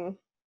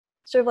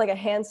sort of like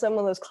one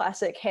of those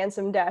classic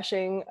handsome,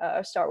 dashing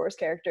Star Wars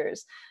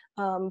characters.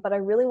 But I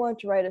really wanted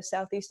to write a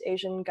Southeast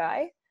Asian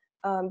guy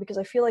because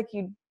I feel like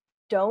you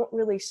don't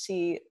really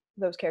see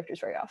those characters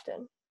very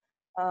often.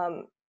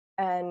 My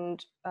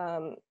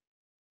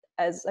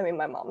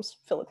mom's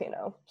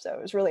Filipino, so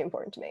it was really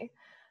important to me.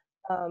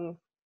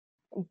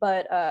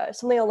 But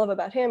something I love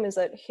about him is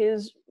that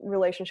his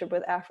relationship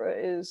with Afra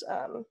is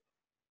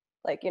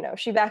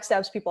she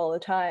backstabs people all the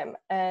time,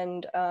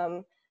 and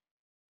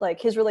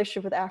his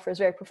relationship with Afra is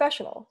very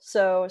professional.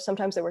 So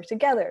sometimes they work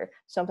together,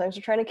 sometimes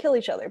they're trying to kill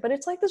each other, but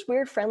it's like this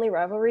weird friendly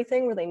rivalry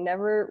thing where they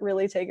never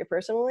really take it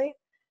personally.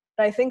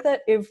 And I think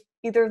that if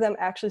either of them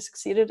actually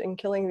succeeded in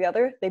killing the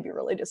other, they'd be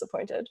really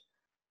disappointed.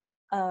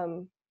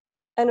 And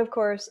of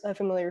course, a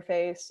familiar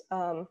face,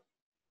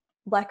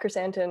 Black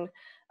Chrysanthemum,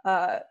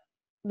 the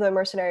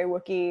mercenary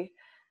Wookiee,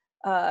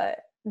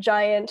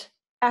 giant.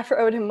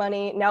 Afra owed him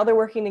money. Now they're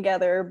working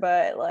together,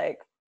 but I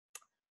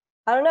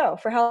don't know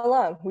for how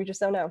long. We just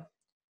don't know.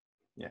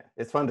 Yeah,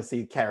 it's fun to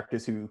see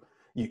characters who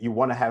you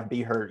want to have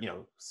be her,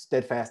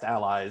 steadfast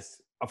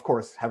allies. Of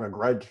course, have a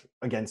grudge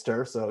against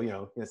her.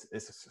 So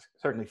it's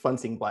certainly fun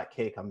seeing Black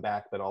K come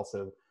back, but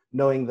also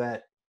knowing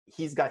that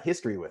he's got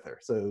history with her,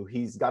 so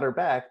he's got her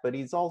back, but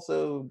he's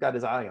also got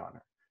his eye on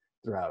her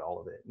throughout all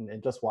of it,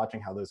 and just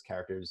watching how those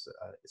characters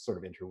sort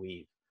of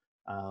interweave.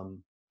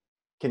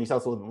 Can you tell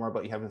us a little bit more about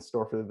what you have in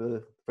store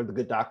for the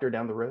good doctor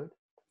down the road?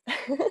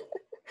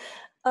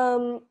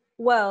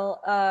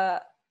 Well,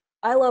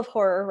 I love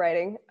horror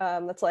writing.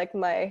 That's like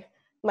my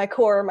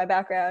core, my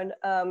background.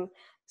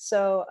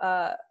 So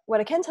what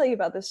I can tell you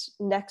about this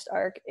next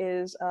arc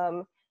is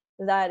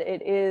that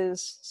it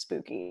is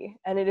spooky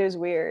and it is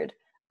weird.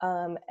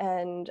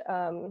 And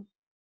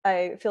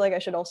I feel like I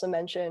should also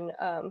mention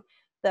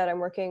that I'm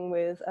working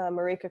with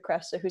Marika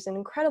Cresta, who's an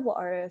incredible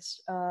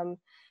artist.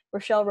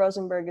 Rochelle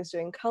Rosenberg is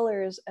doing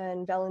colors,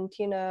 and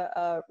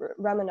Valentina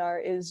Reminar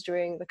is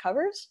doing the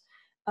covers.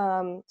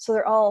 So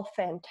they're all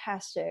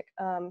fantastic.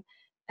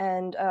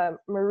 And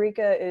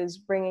Marika is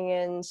bringing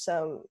in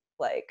some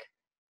like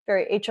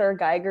very H.R.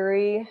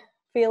 Geiger-y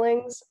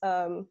feelings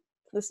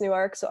this new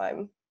arc, so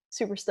I'm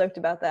super stoked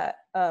about that.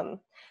 And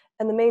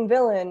the main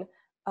villain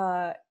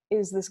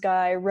is this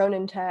guy,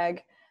 Ronan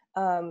Tag,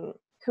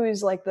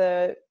 who's like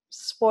the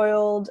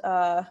spoiled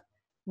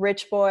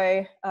rich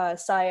boy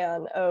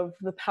scion of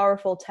the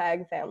powerful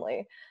Tag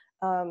family.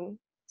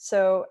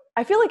 So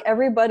I feel like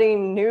everybody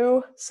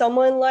knew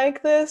someone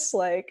like this,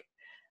 like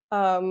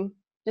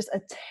just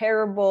a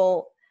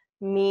terrible,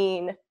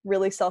 mean,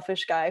 really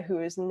selfish guy who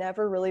has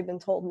never really been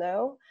told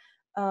no.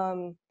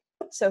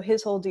 So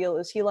his whole deal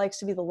is he likes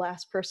to be the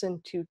last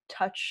person to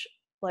touch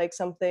like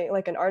something,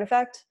 like an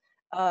artifact.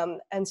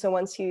 And so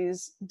once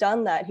he's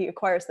done that, he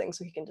acquires things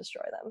so he can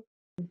destroy them.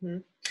 Mm-hmm.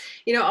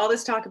 You know, all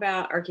this talk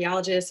about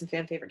archaeologists and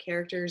fan favorite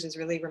characters is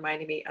really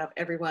reminding me of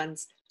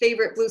everyone's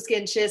favorite blue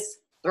skin chiss,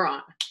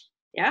 Thrawn.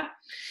 Yeah.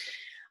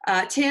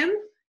 Tim,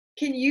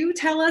 can you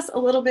tell us a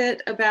little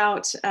bit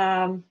about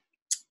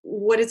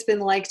what it's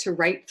been like to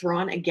write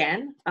Thrawn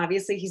again?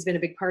 Obviously, he's been a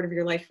big part of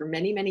your life for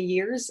many, many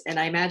years, and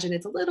I imagine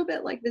it's a little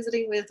bit like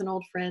visiting with an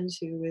old friend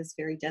who is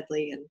very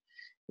deadly and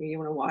you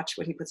want to watch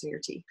what he puts in your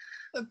tea.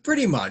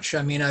 Pretty much.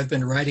 I mean, I've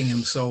been writing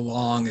him so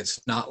long, it's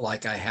not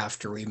like I have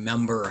to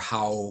remember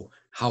how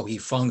he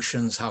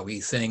functions, how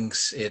he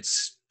thinks.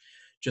 It's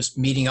just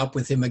meeting up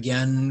with him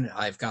again.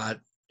 I've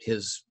got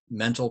his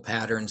mental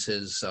patterns,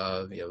 his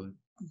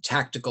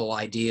tactical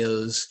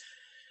ideas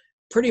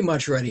pretty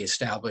much already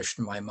established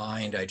in my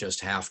mind. I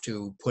just have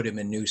to put him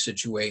in new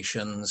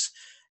situations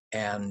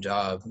and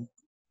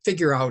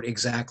figure out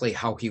exactly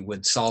how he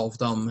would solve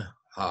them,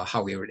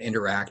 how he would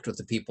interact with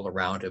the people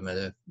around him,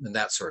 and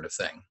that sort of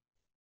thing.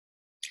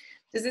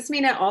 Does this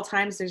mean at all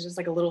times there's just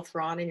like a little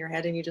Thrawn in your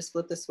head and you just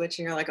flip the switch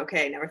and you're like,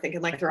 okay, now we're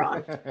thinking like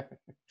Thrawn?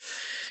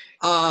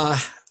 I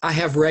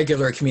have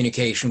regular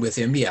communication with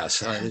him,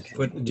 yes.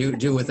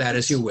 Do with that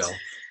as you will.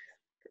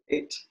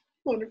 Great.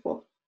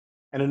 Wonderful.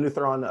 And a new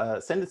Thrawn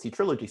Ascendancy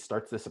trilogy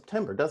starts this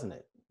September, doesn't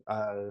it?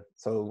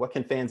 So what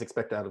can fans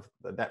expect out of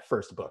that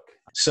first book?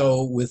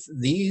 So with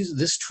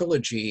this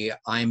trilogy,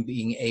 I'm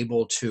being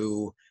able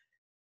to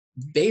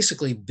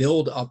basically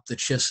build up the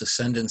Chiss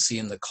ascendancy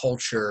and the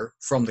culture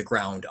from the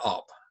ground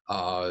up,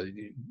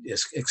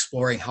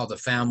 exploring how the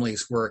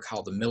families work,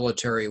 how the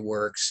military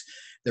works,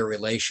 their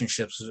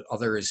relationships with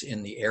others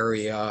in the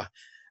area.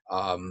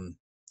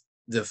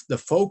 The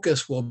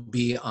focus will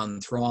be on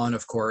Thrawn,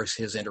 of course,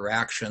 his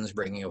interactions,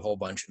 bringing a whole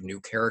bunch of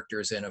new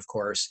characters in, of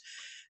course,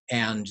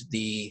 and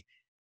the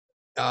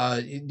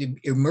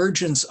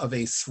emergence of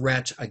a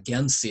threat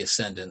against the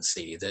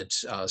ascendancy, that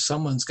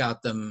someone's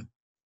got them,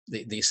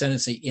 the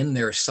ascendancy in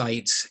their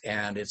sights,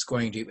 and it's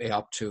going to be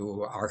up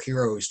to our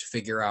heroes to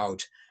figure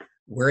out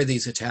where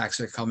these attacks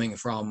are coming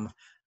from,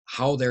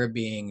 how they're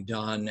being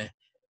done,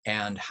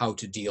 and how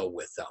to deal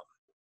with them.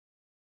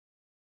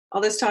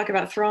 All this talk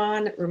about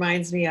Thrawn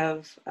reminds me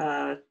of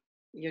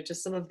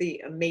just some of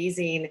the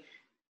amazing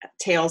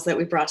tales that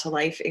we brought to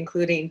life,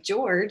 including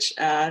George,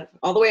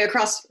 all the way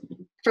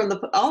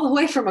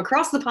from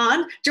across the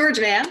pond, George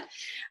Mann,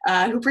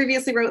 who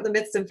previously wrote the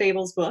Myths and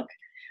Fables book.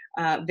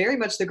 Very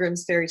much the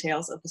Grimm's fairy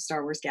tales of the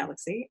Star Wars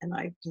galaxy, and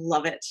I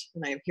love it,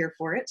 and I am here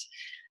for it.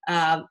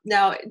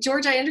 Now,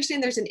 George, I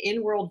understand there's an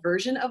in-world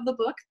version of the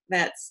book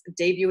that's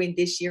debuting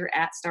this year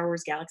at Star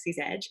Wars Galaxy's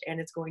Edge, and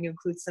it's going to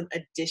include some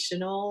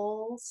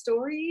additional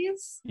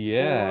stories.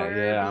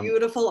 Yeah.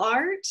 Beautiful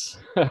art.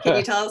 Can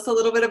you tell us a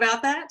little bit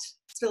about that?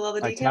 Spill all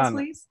the details,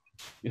 please.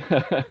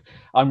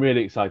 I'm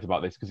really excited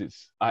about this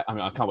because I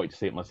mean, I can't wait to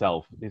see it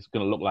myself. It's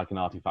going to look like an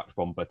artifact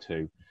from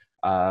Batuu,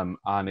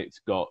 and it's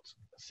got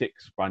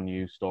 6 brand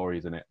new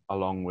stories in it,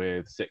 along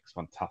with 6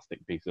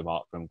 fantastic pieces of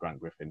art from Grant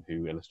Griffin,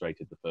 who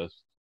illustrated the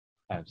first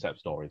set of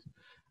stories.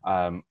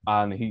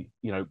 And he,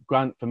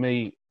 Grant, for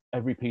me,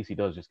 every piece he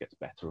does just gets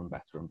better and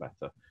better and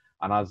better.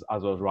 And as I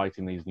was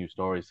writing these new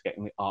stories,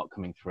 getting the art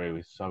coming through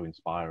is so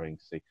inspiring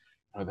to see.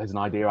 There's an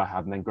idea I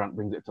have, and then Grant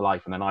brings it to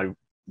life, and then I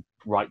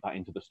write that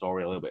into the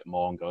story a little bit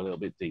more and go a little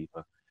bit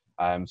deeper.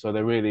 So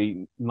they're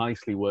really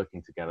nicely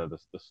working together,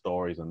 the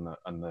stories and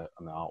the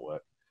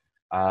artwork.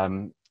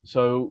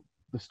 So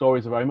the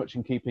stories are very much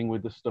in keeping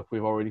with the stuff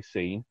we've already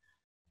seen: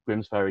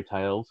 Grimm's fairy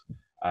tales,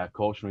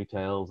 cautionary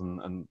tales,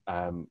 and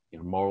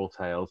moral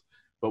tales.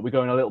 But we're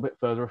going a little bit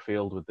further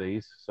afield with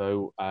these.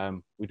 So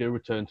we do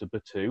return to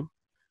Batu,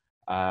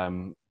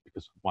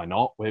 because why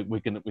not?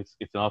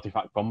 It's an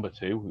artifact from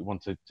Batu. We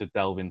want to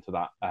delve into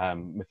that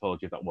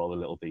mythology of that world a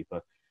little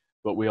deeper.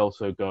 But we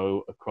also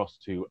go across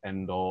to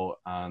Endor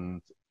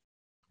and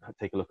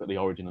take a look at the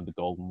origin of the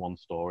Golden One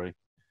story.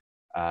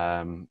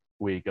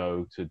 We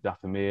go to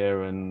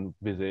Dathomir and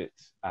visit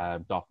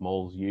Darth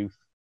Maul's youth.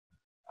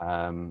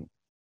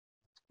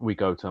 We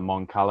go to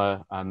Mon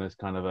Cala, and there's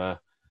kind of a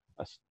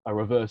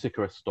reverse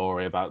Icarus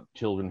story about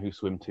children who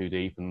swim too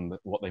deep and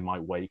what they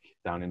might wake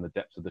down in the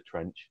depths of the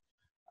trench.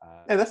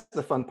 And that's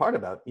the fun part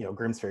about,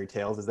 Grimm's fairy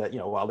tales, is that,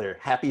 while they're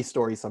happy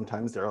stories,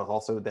 sometimes there are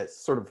also that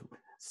sort of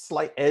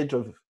slight edge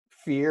of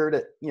fear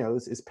that,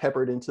 is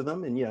peppered into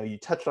them. And, you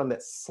touched on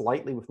that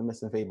slightly with the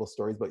Myths and Fables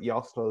stories, but you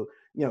also,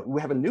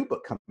 we have a new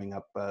book coming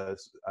up,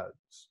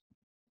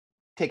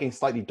 taking a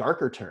slightly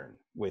darker turn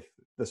with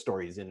the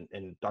stories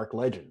in Dark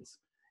Legends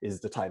is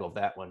the title of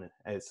that one.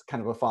 It's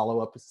kind of a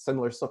follow-up,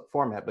 similar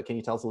format, but can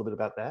you tell us a little bit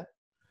about that?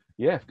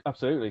 Yeah,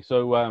 absolutely.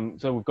 So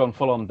we've gone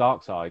full on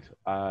dark side.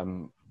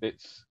 We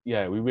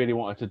really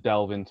wanted to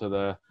delve into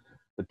the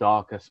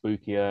darker,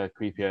 spookier,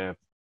 creepier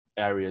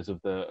areas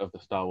of the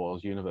Star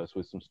Wars universe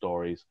with some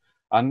stories.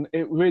 And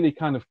it really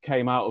kind of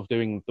came out of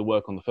doing the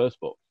work on the first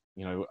book.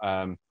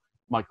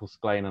 Michael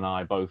Sclane and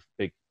I, both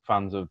big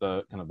fans of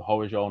the kind of the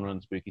horror genre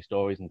and spooky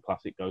stories and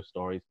classic ghost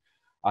stories.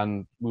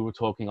 And we were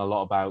talking a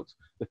lot about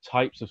the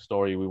types of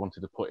story we wanted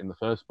to put in the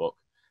first book.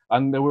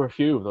 And there were a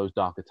few of those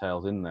darker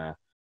tales in there.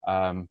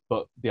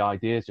 But the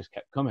ideas just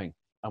kept coming,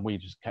 and we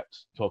just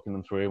kept talking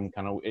them through,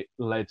 and it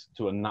led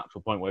to a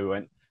natural point where we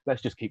went,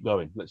 let's just keep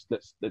going. Let's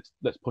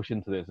push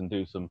into this and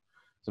do some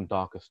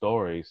darker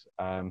stories.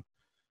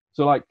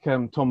 So like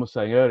Tom was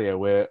saying earlier,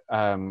 we're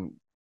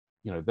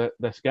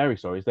they're scary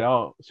stories. They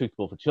are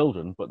suitable for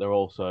children, but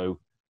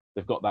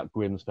they've got that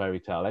Grimm's fairy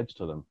tale edge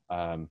to them.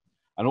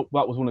 And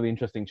that was one of the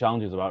interesting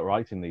challenges about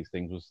writing these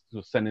things,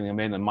 was sending them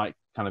in and Mike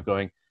kind of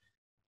going,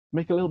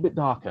 make it a little bit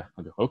darker.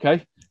 I go,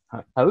 okay,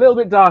 a little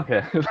bit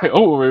darker. It's like,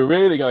 oh, we're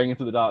really going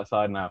into the dark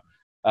side now.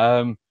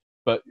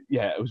 But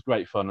yeah, it was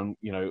great fun. And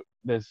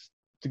there's,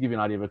 to give you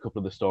an idea of a couple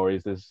of the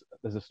stories, there's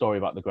a story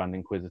about the Grand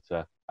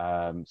Inquisitor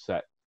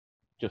set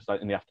just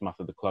like in the aftermath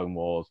of the Clone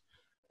Wars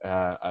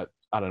at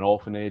an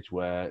orphanage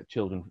where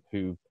children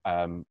who've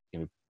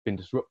been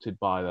disrupted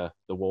by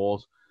the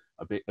wars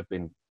have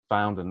been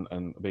found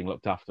and being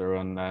looked after,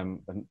 and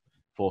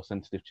 4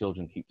 sensitive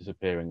children keep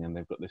disappearing, and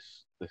they've got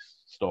this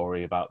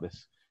story about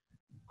this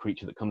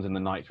creature that comes in the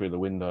night through the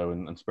window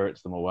and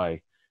spirits them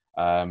away,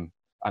 and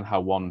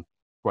how one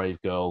brave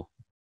girl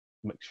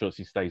makes sure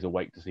she stays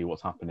awake to see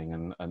what's happening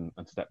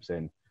and steps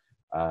in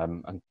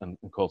and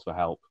calls for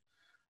help.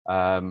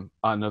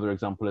 Another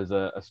example is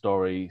a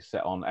story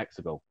set on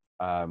Exegol,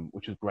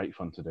 which was great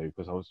fun to do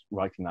because I was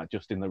writing that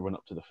just in the run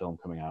up to the film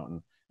coming out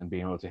and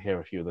being able to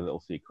hear a few of the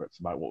little secrets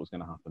about what was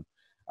going to happen.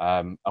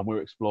 And we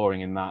were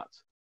exploring in that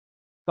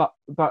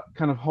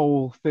kind of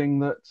whole thing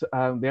that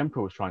the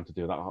Emperor was trying to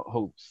do, that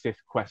whole Sith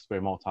quest for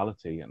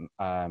immortality.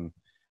 And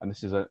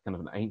this is a kind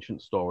of an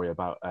ancient story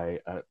about a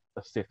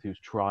Sith who's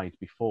tried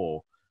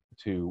before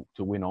to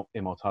win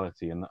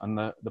immortality, and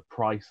the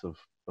price of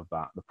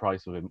that, the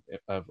price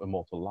of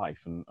immortal life,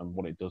 and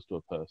what it does to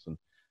a person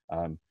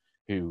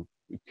who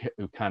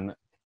can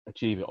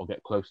achieve it or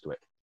get close to it.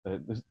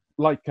 There's,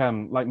 like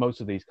most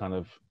of these kind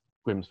of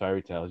Grimm's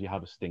fairy tales, you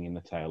have a sting in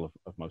the tail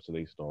of most of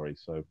these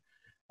stories. So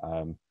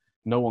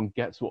no one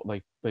gets what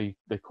they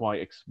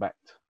quite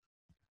expect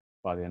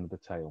by the end of the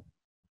tale.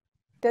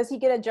 Does he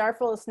get a jar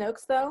full of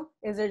Snokes though?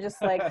 Is there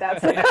just like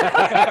that's no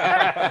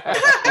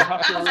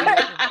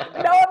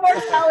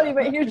immortality,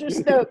 but here's your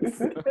Snokes.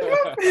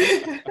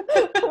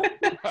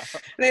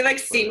 They like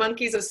sea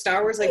monkeys of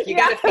Star Wars, like you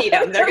gotta feed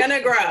them, they're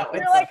gonna grow.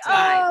 You're like, oh,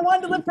 I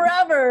want to live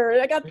forever.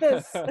 I got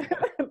this.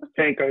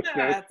 Panko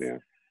Snokes, yeah.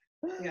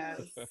 Yes,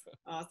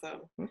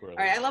 awesome. All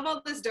right, I love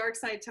all this dark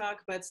side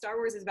talk, but Star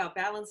Wars is about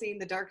balancing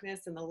the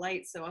darkness and the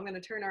light, so I'm going to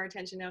turn our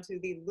attention now to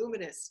the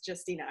luminous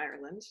Justina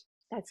Ireland.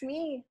 That's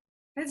me.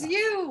 That's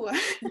you.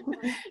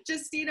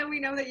 Justina, we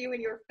know that you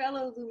and your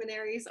fellow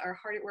luminaries are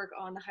hard at work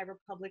on the High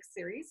Republic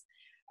series,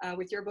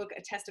 with your book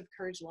A Test of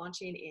Courage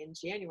launching in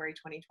January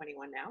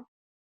 2021 now.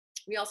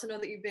 We also know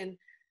that you've been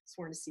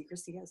sworn to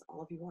secrecy, as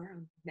all of you are,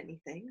 on many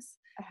things.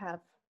 I have.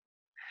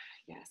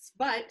 Yes,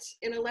 but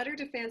in a letter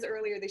to fans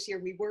earlier this year,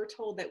 we were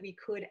told that we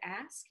could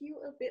ask you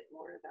a bit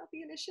more about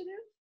the initiative.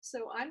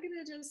 So I'm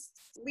going to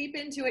just leap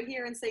into it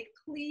here and say,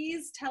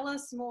 please tell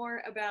us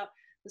more about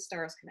the Star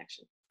Wars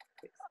Connection.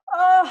 Please.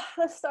 Oh,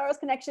 the Star Wars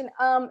Connection.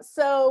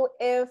 So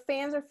if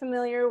fans are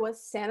familiar with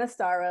Santa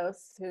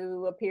Staros,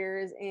 who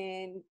appears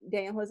in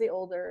Daniel Jose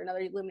Older and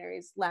other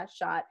luminaries' last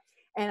shot,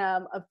 and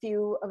a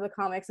few of the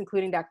comics,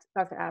 including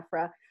Dr.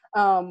 Aphra,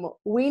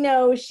 we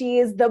know she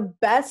is the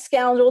best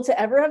scoundrel to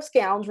ever have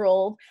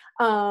scoundreled.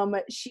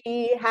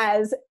 She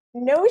has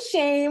no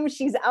shame.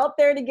 She's out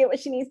there to get what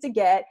she needs to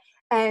get,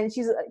 and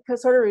she's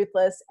sort of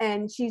ruthless,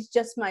 and she's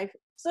just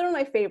sort of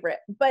my favorite.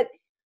 But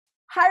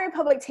High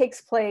Republic takes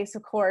place,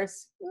 of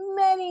course,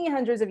 many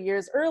hundreds of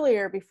years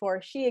earlier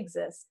before she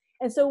exists.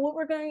 And so who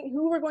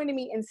we're going to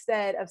meet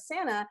instead of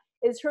Santa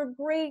is her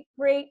great,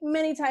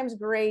 many times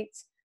great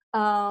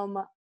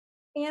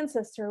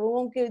ancestor. We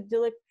won't give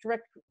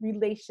direct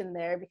relation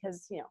there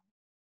because, you know,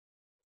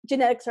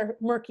 genetics are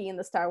murky in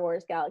the Star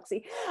Wars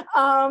galaxy.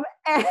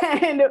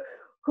 And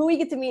who we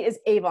get to meet is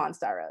Avon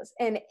Starros.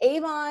 And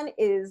Avon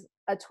is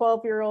a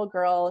 12-year-old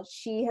girl.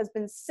 She has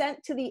been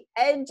sent to the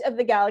edge of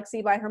the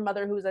galaxy by her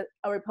mother, who's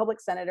a Republic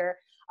senator,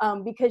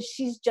 because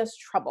she's just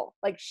trouble.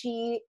 Like,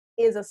 she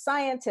is a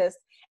scientist,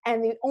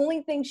 and the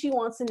only thing she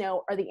wants to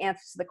know are the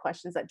answers to the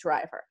questions that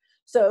drive her.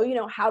 So, you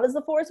know, how does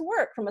the Force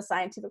work from a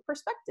scientific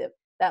perspective?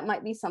 That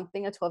might be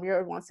something a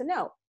 12-year-old wants to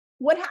know.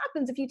 What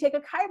happens if you take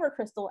a kyber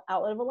crystal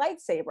out of a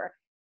lightsaber?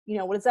 You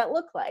know, what does that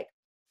look like?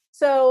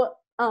 So,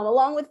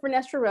 along with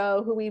Vernestra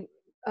Rowe, who we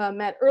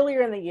met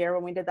earlier in the year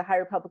when we did the High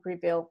Republic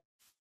reveal,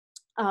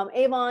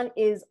 Avon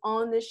is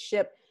on this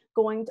ship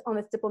going on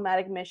this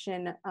diplomatic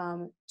mission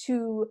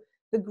to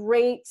the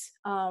great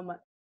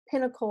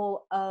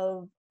pinnacle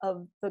of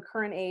the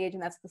current age,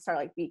 and that's the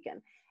Starlight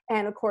Beacon.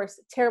 And of course,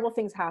 terrible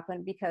things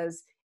happen,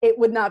 because it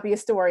would not be a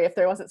story if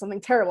there wasn't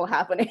something terrible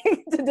happening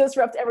to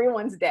disrupt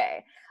everyone's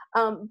day.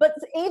 But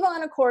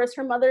Avon, of course,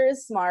 her mother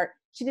is smart.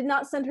 She did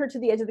not send her to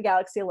the edge of the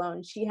galaxy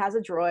alone. She has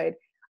a droid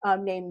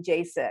named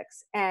J6.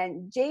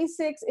 And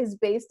J6 is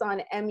based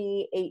on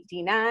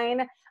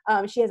ME8D9.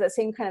 She has that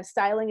same kind of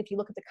styling. If you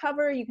look at the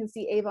cover, you can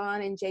see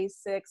Avon and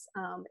J6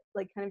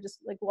 like kind of just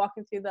like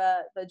walking through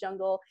the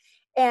jungle.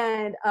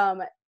 And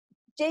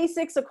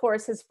J6, of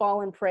course, has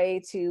fallen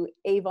prey to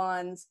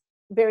Avon's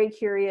very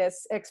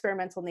curious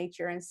experimental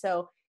nature. And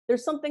so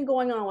there's something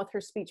going on with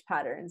her speech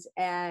patterns.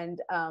 And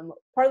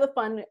part of the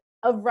fun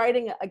of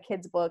writing a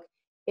kid's book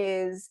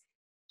is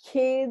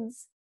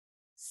kids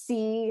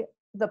see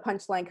the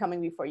punchline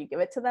coming before you give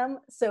it to them.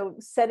 So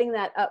setting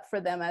that up for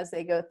them as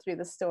they go through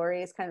the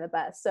story is kind of the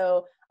best.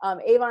 So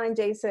Avon and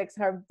J6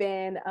 have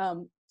been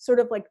sort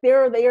of like, they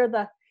are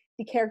the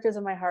characters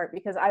of my heart,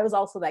 because I was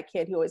also that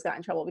kid who always got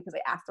in trouble because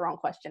I asked the wrong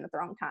question at the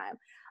wrong time.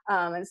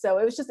 And so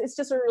it's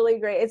just a really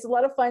great, it's a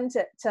lot of fun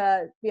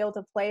to be able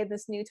to play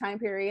this new time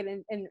period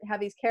and have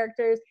these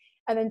characters,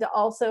 and then to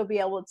also be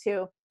able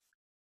to,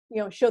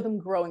 you know, show them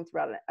growing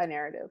throughout a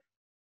narrative.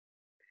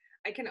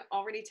 I can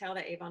already tell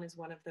that Avon is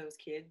one of those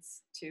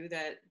kids too,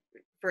 that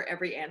for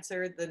every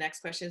answer, the next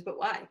question is, but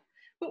why?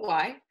 But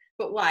why?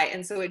 But why?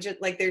 And so it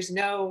just like, there's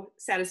no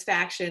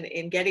satisfaction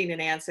in getting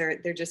an answer.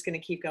 They're just going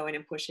to keep going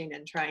and pushing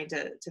and trying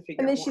to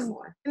figure out more and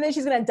more. And then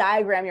she's going to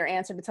diagram your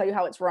answer to tell you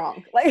how it's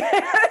wrong, like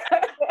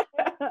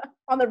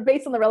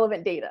based on the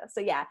relevant data.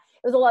 So yeah,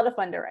 it was a lot of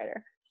fun to write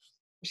her.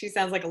 She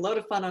sounds like a load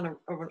of fun on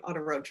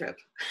a road trip.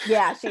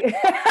 Yeah, she.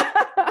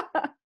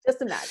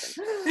 Just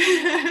imagine.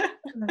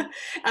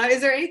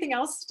 Is there anything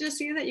else,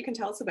 Justina, that you can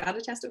tell us about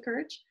A Test of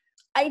Courage?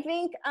 I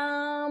think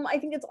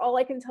it's all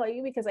I can tell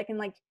you, because I can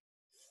like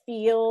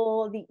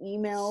feel the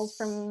emails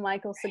from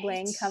Michael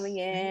Seguin coming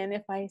in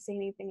if I say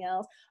anything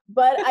else.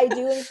 But I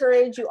do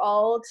encourage you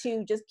all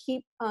to just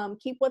keep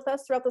with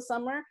us throughout the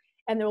summer,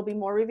 and there will be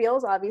more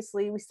reveals.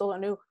 Obviously, we still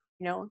don't know,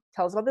 you know,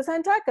 tell us about the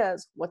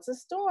Santekas. What's a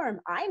storm?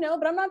 I know,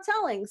 but I'm not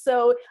telling.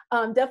 So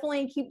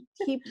definitely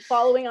keep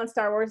following on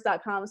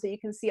StarWars.com so you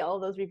can see all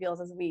of those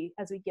reveals as we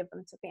give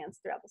them to fans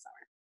throughout the summer.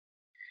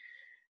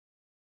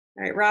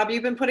 All right, Rob,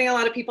 you've been putting a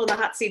lot of people in the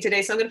hot seat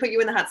today, so I'm going to put you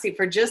in the hot seat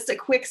for just a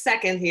quick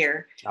second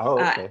here. Oh,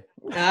 okay.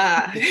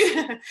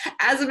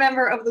 As a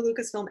member of the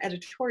Lucasfilm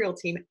editorial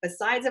team,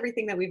 besides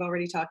everything that we've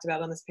already talked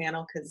about on this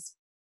panel, because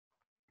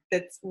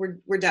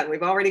we're done.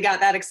 We've already got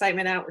that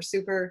excitement out. We're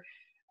super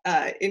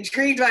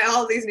intrigued by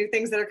all of these new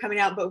things that are coming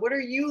out. But what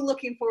are you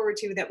looking forward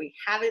to that we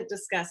haven't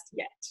discussed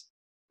yet?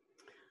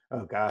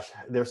 Oh gosh,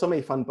 there's so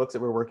many fun books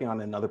that we're working on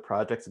in other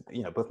projects.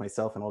 You know, both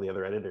myself and all the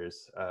other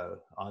editors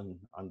on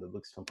the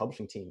Lucasfilm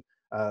publishing team.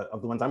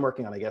 Of the ones I'm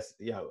working on, I guess,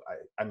 you know,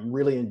 I'm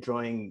really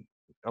enjoying,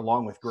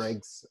 along with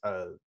Greg's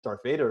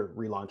Darth Vader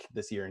relaunch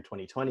this year in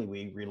 2020.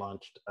 We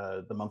relaunched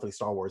the monthly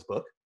Star Wars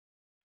book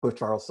with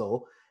Charles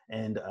Soule,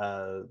 and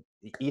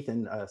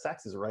Ethan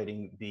Sachs is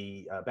writing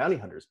the Bounty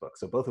Hunters book.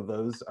 So both of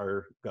those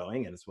are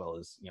going, and as well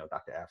as, you know,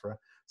 Dr. Aphra.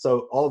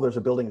 So all of those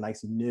are building a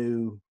nice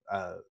new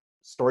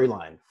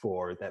storyline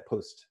for that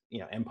post, you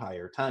know,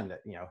 Empire time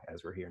that, you know,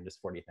 as we're here in this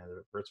 40th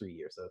anniversary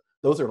year. So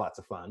those are lots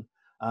of fun.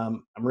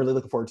 I'm really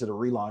looking forward to the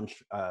relaunch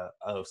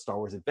of Star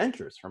Wars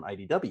Adventures from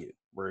IDW.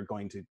 We're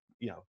going to,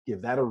 you know,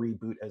 give that a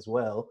reboot as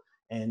well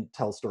and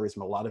tell stories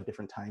from a lot of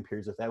different time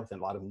periods with that, with a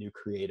lot of new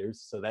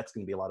creators. So that's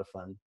going to be a lot of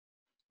fun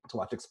to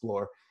watch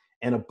explore.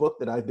 And a book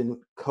that I've been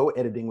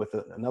co-editing with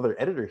another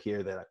editor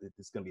here that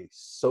is going to be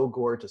so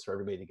gorgeous for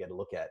everybody to get a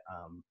look at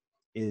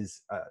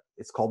is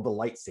it's called The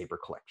Lightsaber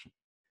Collection.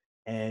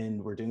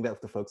 And we're doing that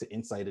with the folks at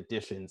Insight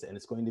Editions, and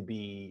it's going to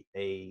be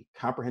a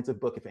comprehensive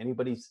book. If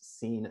anybody's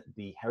seen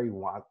the Harry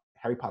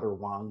Potter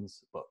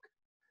Wands book,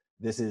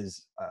 this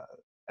is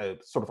a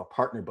sort of a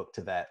partner book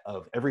to that,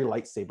 of every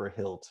lightsaber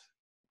hilt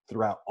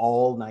throughout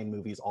all 9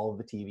 movies, all of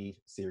the TV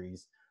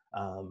series,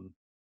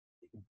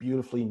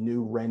 beautifully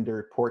new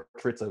rendered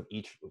portraits of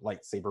each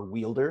lightsaber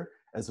wielder,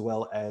 as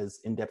well as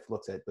in-depth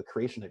looks at the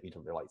creation of each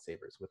of their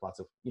lightsabers with lots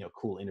of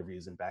cool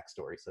interviews and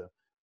backstory. So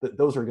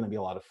those are going to be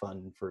a lot of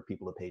fun for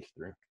people to page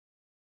through.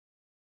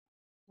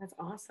 That's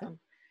awesome.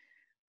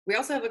 We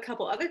also have a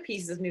couple other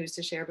pieces of news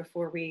to share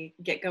before we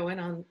get going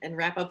on and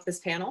wrap up this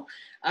panel.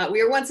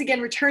 We are once again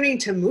returning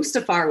to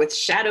Mustafar with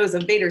Shadows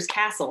of Vader's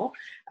Castle,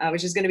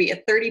 which is going to be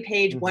a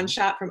 30-page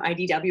one-shot from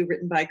IDW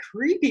written by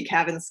creepy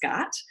Kevin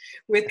Scott,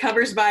 with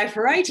covers by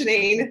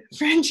frightening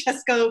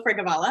Francesco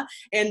Fregavala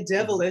and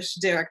devilish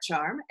Derek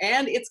Charm.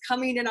 And it's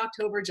coming in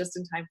October just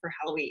in time for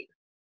Halloween.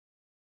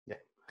 Yeah.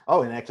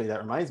 Oh, and actually that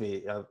reminds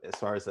me of, as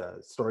far as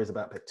stories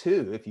about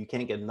Batuu, if you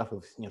can't get enough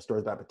of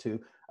stories about Batuu,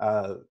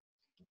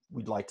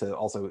 we'd like to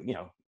also,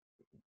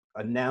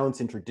 announce,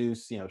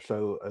 introduce,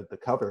 show the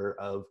cover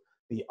of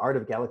The Art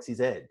of Galaxy's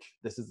Edge.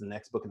 This is the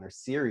next book in our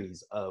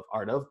series of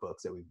Art of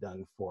books that we've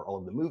done for all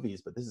of the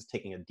movies, but this is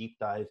taking a deep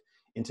dive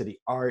into the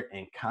art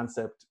and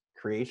concept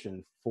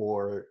creation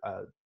for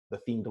the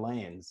themed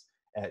lands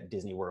at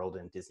Disney World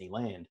and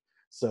Disneyland.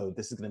 So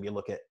this is going to be a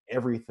look at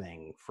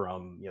everything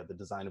from the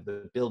design of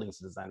the buildings,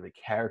 the design of the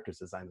characters,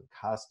 design of the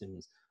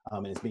costumes,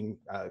 and it's being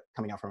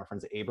coming out from our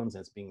friends at Abrams,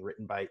 and it's being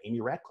written by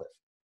Amy Ratcliffe.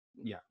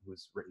 Yeah,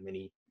 who's written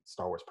many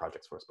Star Wars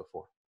projects for us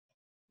before.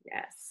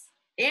 Yes.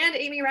 And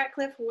Amy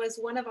Ratcliffe was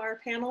one of our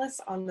panelists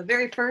on the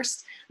very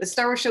first The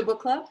Star Wars Show Book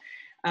Club.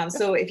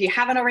 So if you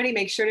haven't already,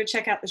 make sure to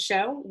check out the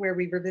show where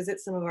we revisit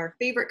some of our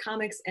favorite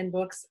comics and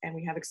books, and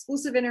we have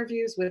exclusive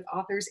interviews with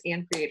authors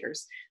and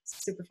creators.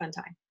 Super fun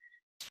time.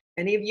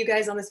 Any of you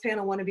guys on this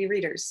panel want to be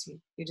readers,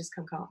 you just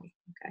come call me.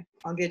 Okay,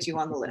 I'll get you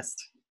on the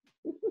list.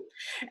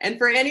 And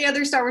for any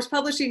other Star Wars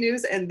publishing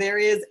news, and there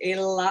is a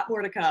lot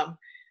more to come,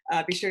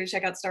 be sure to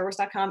check out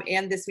StarWars.com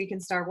and This Week in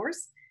Star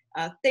Wars.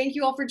 Thank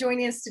you all for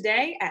joining us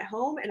today at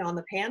home and on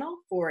the panel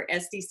for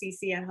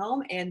SDCC at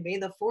Home, and may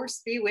the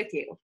Force be with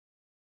you.